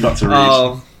 This guy forgot to read.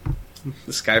 Oh,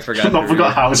 this guy forgot to read. Not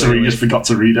forgot how to read, just forgot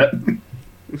to read it.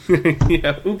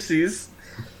 Yeah, oopsies.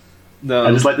 No.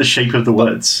 I just like the shape of the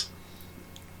words.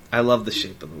 I love the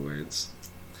shape of the words.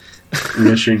 I'm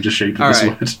going to change the shape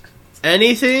of this word.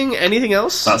 Anything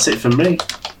else? That's it from me.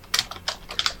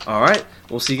 All right.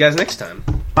 We'll see you guys next time.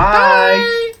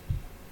 Bye.